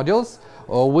 third-party modules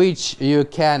which you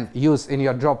can use in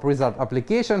your Dropwizard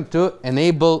application to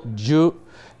enable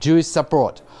Juice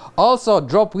support. Also,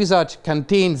 Dropwizard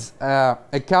contains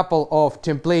a couple of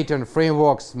templating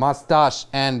frameworks, Mustache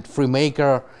and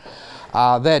FreeMaker,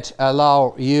 that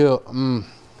allow you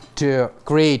to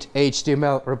create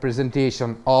HTML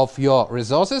representation of your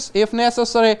resources if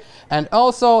necessary. And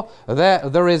also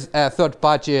there is a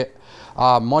third-party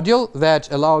module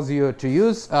that allows you to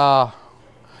use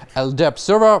LDAP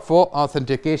server for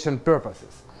authentication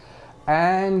purposes.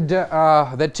 And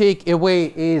the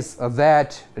takeaway is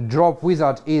that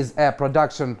Dropwizard is a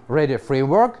production-ready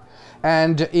framework,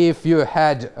 and if you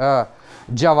had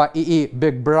Java EE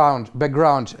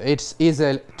background, it's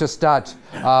easy to start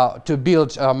to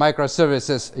build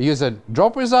microservices using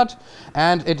Dropwizard,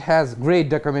 and it has great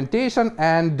documentation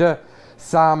and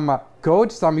some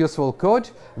useful code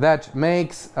that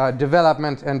makes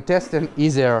development and testing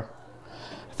easier.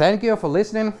 Thank you for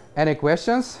listening. Any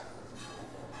questions?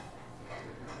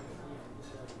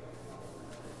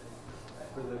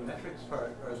 For the metrics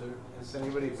part, has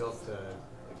anybody built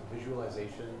a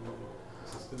visualization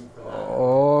system for that?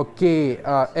 Okay,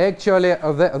 actually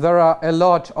there are a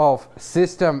lot of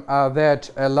systems that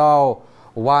allow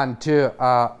one to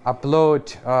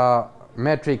upload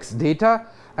metrics data,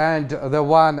 and the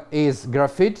one is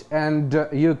Graphite, and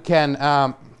you can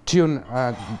tune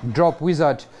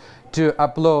Dropwizard to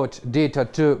upload data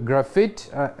to Graphite,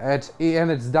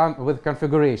 and it's done with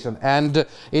configuration, and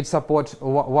it supports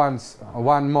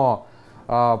one more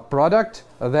product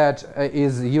that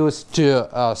is used to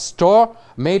store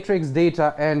matrix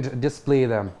data and display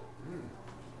them.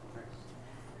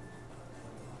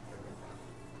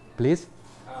 Please?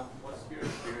 What's your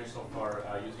experience so far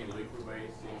using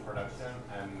Liquibase in production,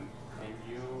 and can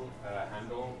you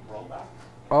handle rollback?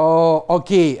 Oh,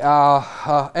 okay.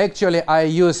 Actually, I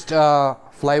used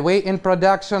Flyway in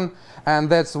production, and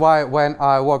that's why when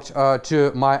I worked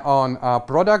to my own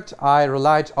product, I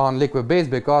relied on Liquibase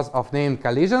because of name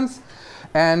collisions,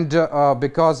 and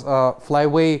because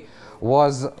Flyway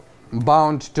was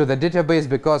bound to the database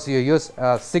because you use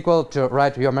SQL to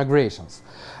write your migrations.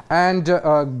 And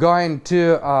going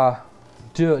to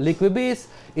Liquibase,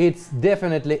 it's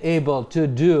definitely able to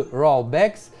do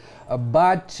rollbacks,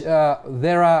 but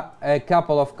there are a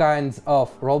couple of kinds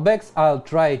of rollbacks. I'll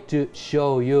try to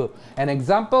show you an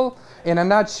example. In a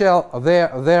nutshell,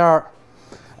 there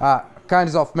are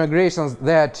kinds of migrations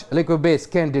that Liquibase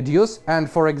can deduce, and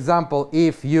for example,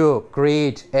 if you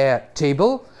create a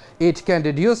table, it can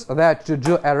deduce that to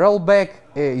do a rollback,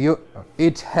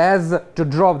 it has to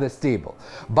drop this table.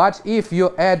 But if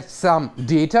you add some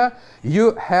data,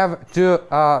 you have to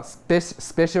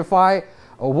specify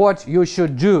what you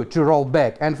should do to roll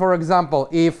back. And for example,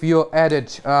 if you added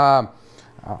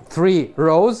 3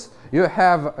 rows, you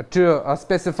have to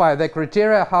specify the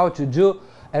criteria how to do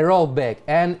a rollback.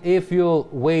 And if you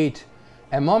wait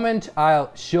a moment,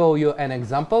 I'll show you an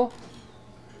example.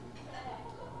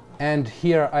 And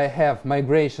here I have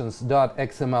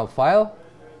migrations.xml file.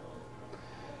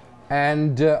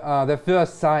 And the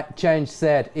first change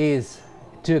set is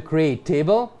to create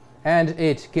table, and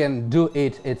it can do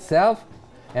it itself.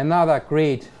 Another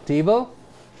create table.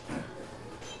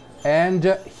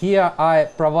 And here I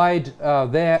provide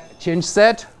the change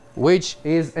set, which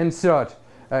is insert.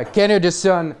 Can you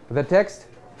discern the text?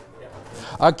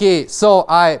 Okay, so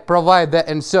I provide the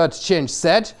insert change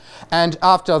set, and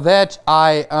after that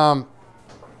I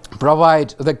provide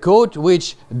the code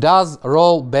which does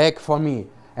roll back for me.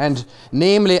 And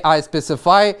namely, I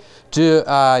specify to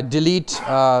delete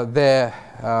the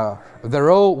the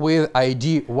row with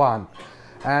ID 1.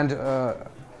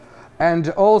 And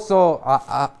also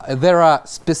there are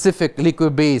specific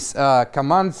Liquibase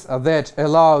commands that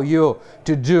allow you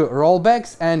to do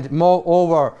rollbacks, and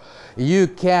moreover you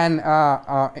can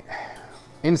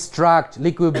instruct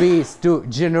Liquibase to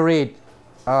generate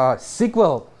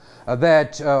SQL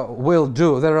that will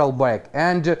do the rollback,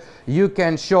 and you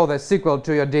can show the SQL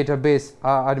to your database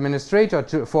administrator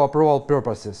for approval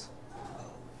purposes.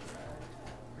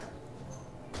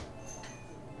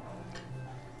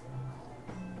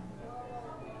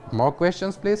 More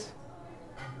questions, please?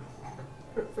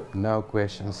 No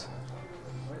questions.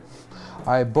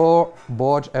 I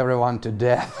bored everyone to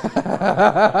death.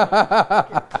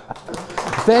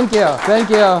 Thank you, thank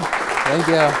you, thank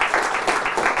you.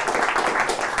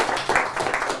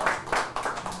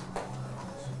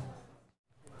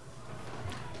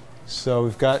 So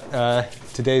we've got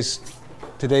today's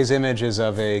image is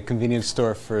of a convenience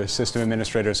store for system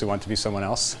administrators who want to be someone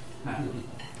else.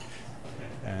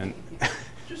 And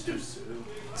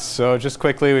so just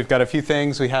quickly, we've got a few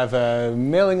things. We have a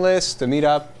mailing list, a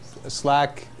meetup, a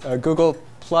Slack, a Google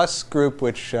Plus group,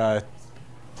 which was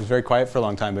very quiet for a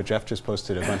long time, but Jeff just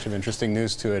posted a bunch of interesting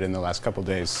news to it in the last couple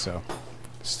days, so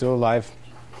still alive.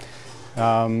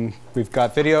 We've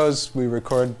got videos. We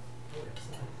record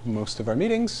most of our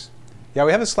meetings. Yeah,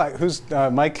 we have a Slack. Who's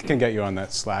Mike can get you on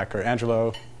that Slack, or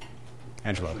Angelo.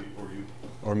 Angelo. Or you.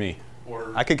 Or me.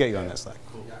 Or I could get you on that Slack.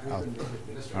 Cool.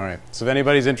 All right. So if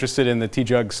anybody's interested in the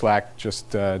TJUG Slack,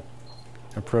 just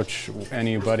approach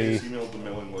anybody. Just email the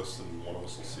mailing list and one of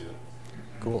us will see it.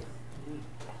 Cool.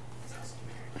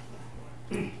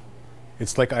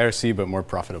 It's like IRC, but more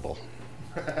profitable.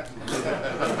 All right.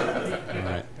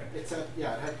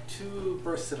 Yeah, it had 2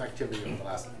 bursts of activity over the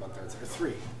last month, or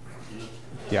 3.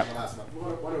 Yeah. The last month.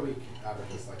 What a week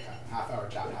averages, like a half-hour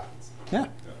chat happens. Yeah.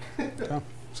 So,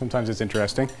 sometimes it's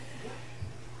interesting.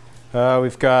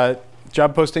 We've got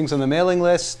job postings on the mailing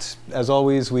list. As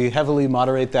always, we heavily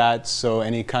moderate that, so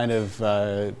any kind of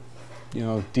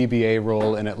DBA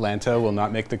role in Atlanta will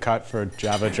not make the cut for a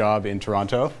Java job in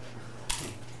Toronto.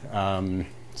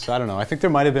 So I don't know. I think there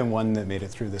might have been one that made it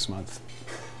through this month.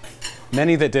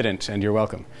 Many that didn't, and you're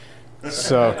welcome.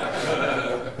 So,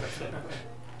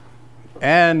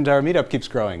 and our meetup keeps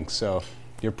growing, so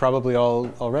you're probably all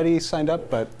already signed up,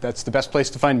 but that's the best place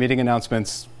to find meeting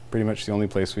announcements. Pretty much the only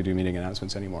place we do meeting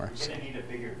announcements anymore. You're going to need a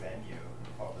bigger venue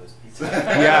with all those people.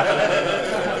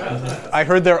 Yeah. I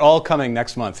heard they're all coming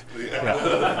next month.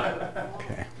 Yeah.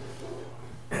 Okay.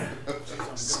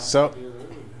 So,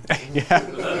 yeah.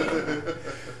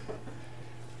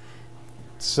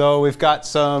 So we've got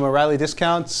some O'Reilly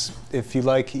discounts. If you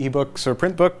like ebooks or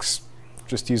print books,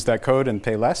 just use that code and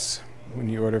pay less when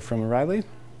you order from O'Reilly.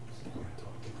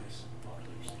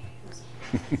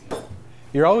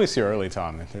 You're always here early,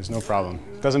 Tom. There's no problem.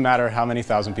 It doesn't matter how many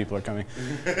thousand people are coming.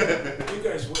 You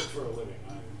guys work for a living.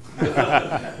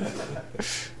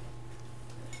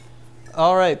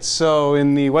 All right, so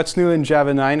in the What's New in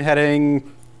Java 9 heading,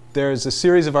 there's a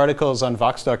series of articles on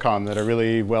Vox.com that are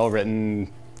really well written,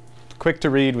 quick to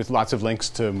read with lots of links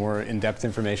to more in-depth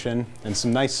information, and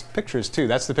some nice pictures too.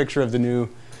 That's the picture of the new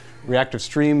Reactive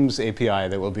Streams API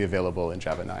that will be available in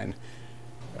Java 9.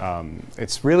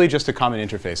 It's really just a common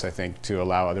interface, I think, to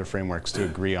allow other frameworks to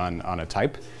agree on a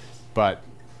type. But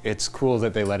it's cool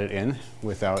that they let it in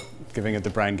without giving it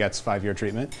the Brian Getz 5-year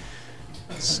treatment.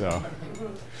 So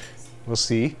we'll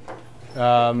see.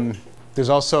 There's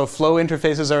also flow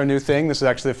interfaces are a new thing. This is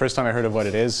actually the first time I heard of what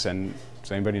it is. And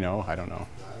does anybody know? I don't know.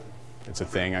 It's a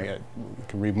thing. You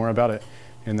can read more about it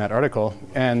in that article.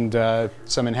 And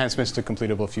some enhancements to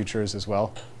completable futures as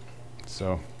well.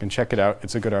 So you can check it out.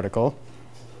 It's a good article.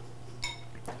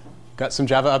 Got some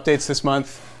Java updates this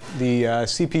month. The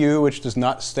CPU, which does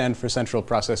not stand for Central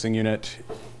Processing Unit,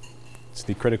 it's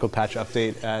the critical patch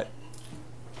update at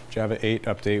Java 8,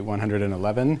 update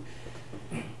 111.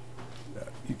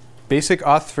 Basic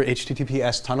auth for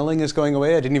HTTPS tunneling is going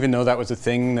away. I didn't even know that was a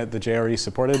thing that the JRE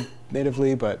supported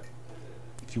natively, but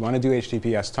if you want to do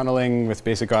HTTPS tunneling with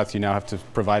basic auth, you now have to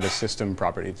provide a system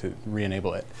property to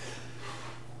re-enable it.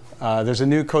 There's a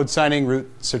new code signing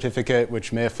root certificate,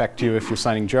 which may affect you if you're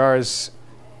signing jars.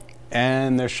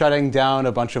 And they're shutting down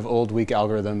a bunch of old weak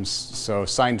algorithms. So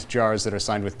signed jars that are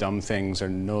signed with dumb things are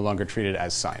no longer treated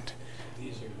as signed.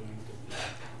 These are going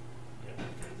to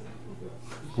be.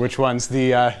 Which ones?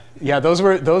 The yeah,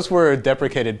 those were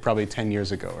deprecated probably 10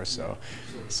 years ago or so.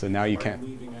 So now you can't.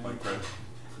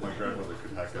 My grandmother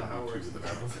could hack out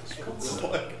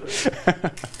the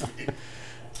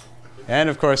And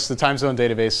of course, the time zone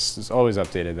database is always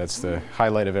updated. That's the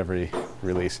highlight of every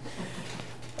release.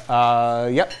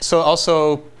 Yep. So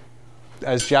also,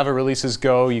 as Java releases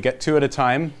go, you get 2 at a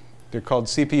time. They're called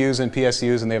CPUs and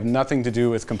PSUs, and they have nothing to do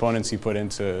with components you put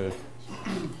into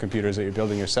computers that you're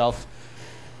building yourself.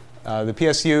 The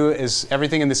PSU is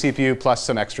everything in the CPU plus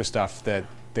some extra stuff that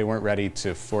they weren't ready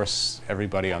to force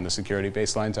everybody on the security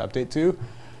baseline to update to.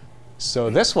 So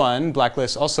this one,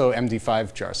 Blacklist, also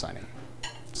MD5 jar signing.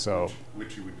 So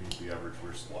Which you would need the average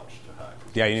wristwatch to hack.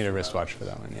 yeah, you need a wristwatch for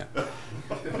that one,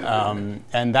 yeah.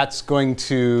 And that's going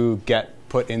to get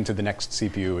put into the next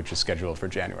CPU, which is scheduled for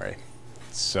January.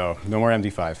 So no more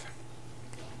MD5.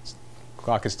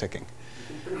 Clock is ticking.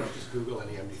 You can pretty much just Google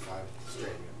any MD5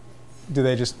 string. Do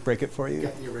they just break it for you?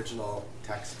 Get the original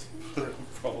text.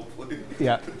 Probably.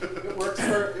 Yeah. It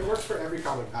works for every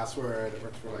common password. It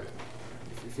works for like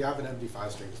if you have an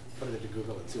MD5 string, just put it into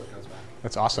Google and see what comes back.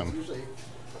 That's awesome. It's usually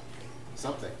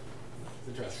something.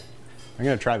 It's interesting. I'm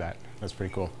going to try that. That's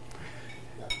pretty cool.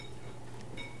 Yeah.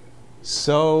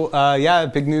 So yeah,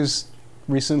 big news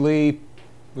recently.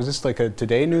 Was this like a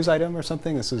Today news item or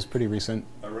something? This is pretty recent.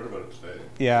 I read about it today.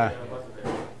 Yeah.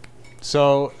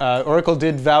 So Oracle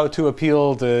did vow to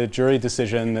appeal the jury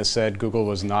decision that said Google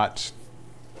was not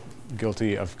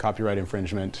guilty of copyright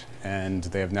infringement, and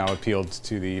they have now appealed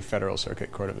to the Federal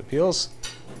Circuit Court of Appeals.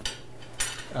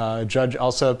 Judge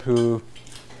Alsup, who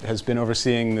has been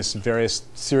overseeing this various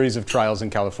series of trials in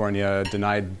California,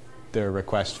 denied their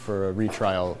request for a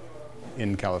retrial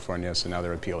in California, so now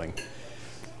they're appealing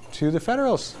to the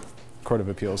Federal Court of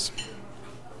Appeals.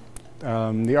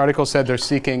 The article said they're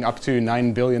seeking up to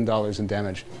 $9 billion in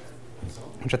damage,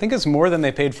 which I think is more than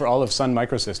they paid for all of Sun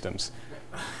Microsystems,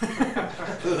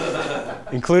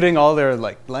 including all their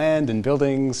land and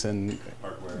buildings and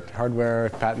hardware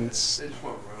patents.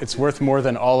 It's worth more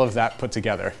than all of that put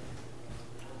together.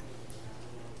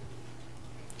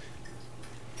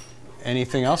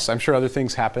 Anything else? I'm sure other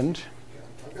things happened.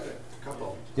 I've got a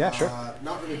couple. Yeah, sure.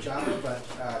 Not really Java,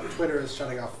 but Twitter is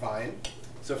shutting off Vine.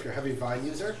 So if you're a heavy Vine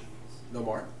user, no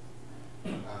more.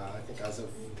 I think as of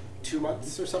 2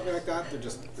 months or something like that,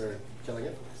 they're killing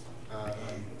it.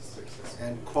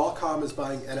 And Qualcomm is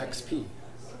buying NXP.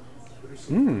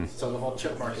 So the whole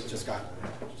chip market just got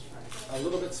a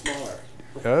little bit smaller.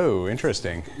 Oh,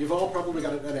 interesting. You've all probably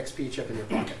got an NXP chip in your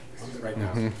pocket right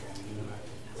now. So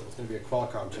it's going to be a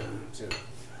Qualcomm chip soon.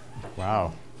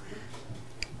 Wow.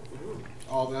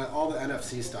 All the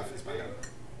NFC stuff is buying.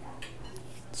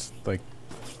 It's like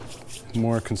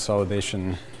more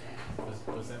consolidation.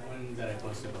 Was that one that I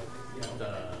posted about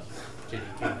the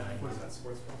JDK9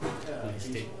 release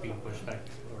date being pushed back?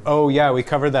 Oh yeah, we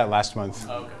covered that last month.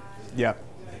 Oh, okay. Yeah.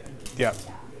 Yeah.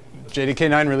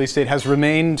 JDK9 release date has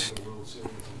remained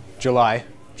July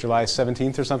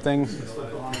 17th or something.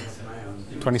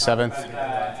 27th.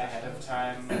 Ahead of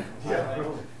time.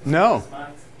 No. This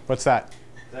month. What's that?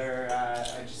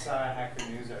 I just saw a Hacker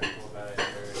News article about it.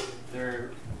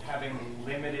 They're having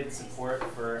limited support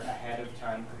for ahead of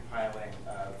time compiling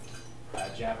of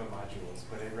Java modules,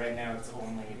 but right now it's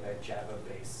only the Java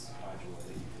base module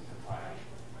that you can compile.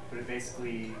 But it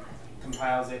basically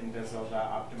compiles it and does all the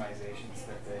optimizations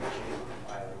that the Java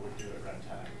compiler would do at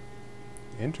runtime.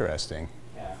 Interesting.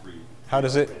 Yeah. How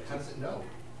does it know?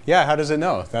 Yeah, how does it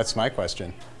know? That's my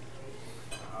question.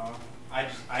 I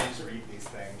just read these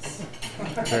things.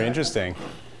 Very interesting.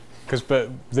 But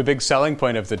the big selling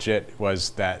point of the JIT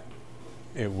was that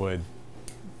it would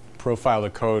profile the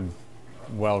code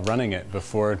while running it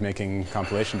before making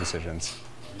compilation decisions.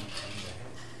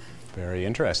 Very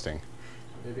interesting.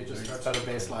 Maybe it just starts out a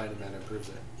baseline and then improves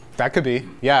it. That could be,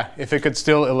 yeah, if it could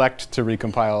still elect to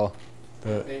recompile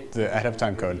the ahead of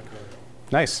time code.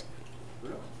 Nice.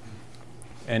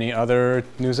 Any other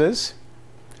newses?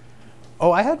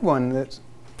 Oh, I had one that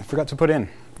I forgot to put in.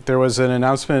 There was an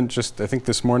announcement just, I think,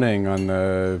 this morning on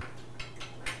the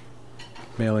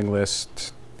mailing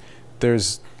list.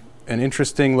 There's an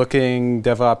interesting looking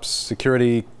DevOps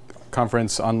security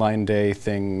conference online day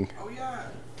thing. Oh, yeah.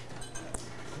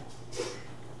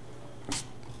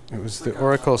 It was the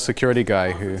Oracle security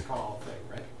guy who... Call thing,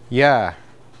 right? Yeah.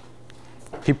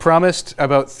 He promised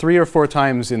about 3 or 4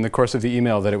 times in the course of the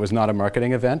email that it was not a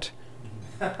marketing event.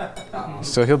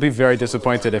 So he'll be very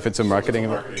disappointed if it's a marketing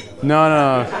event.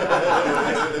 No.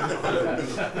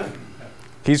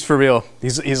 He's for real.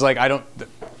 He's like,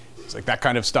 it's like that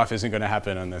kind of stuff isn't going to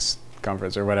happen on this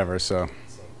conference or whatever. So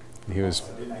he was.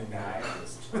 I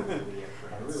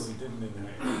really didn't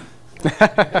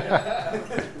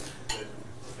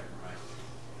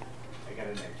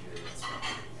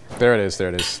There it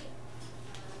is.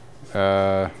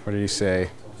 What did he say?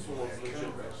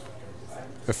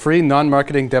 A free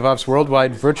non-marketing DevOps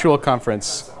worldwide virtual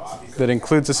conference that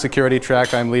includes a security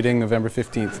track I'm leading November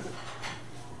 15th.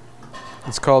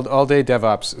 It's called All Day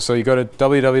DevOps. So you go to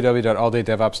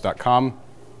www.alldaydevops.com.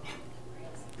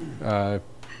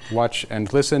 Watch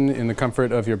and listen in the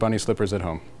comfort of your bunny slippers at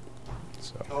home.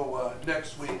 So.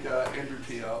 Next week,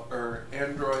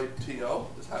 Android TO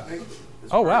is happening.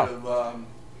 It's oh, wow.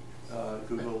 Of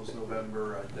Google's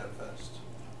November DevFest.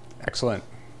 Excellent.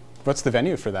 What's the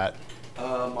venue for that?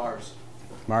 Mars.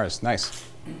 Mars, nice.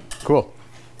 Cool.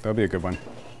 That'll be a good one.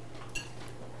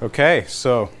 Okay,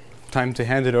 so time to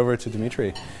hand it over to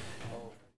Dmitry.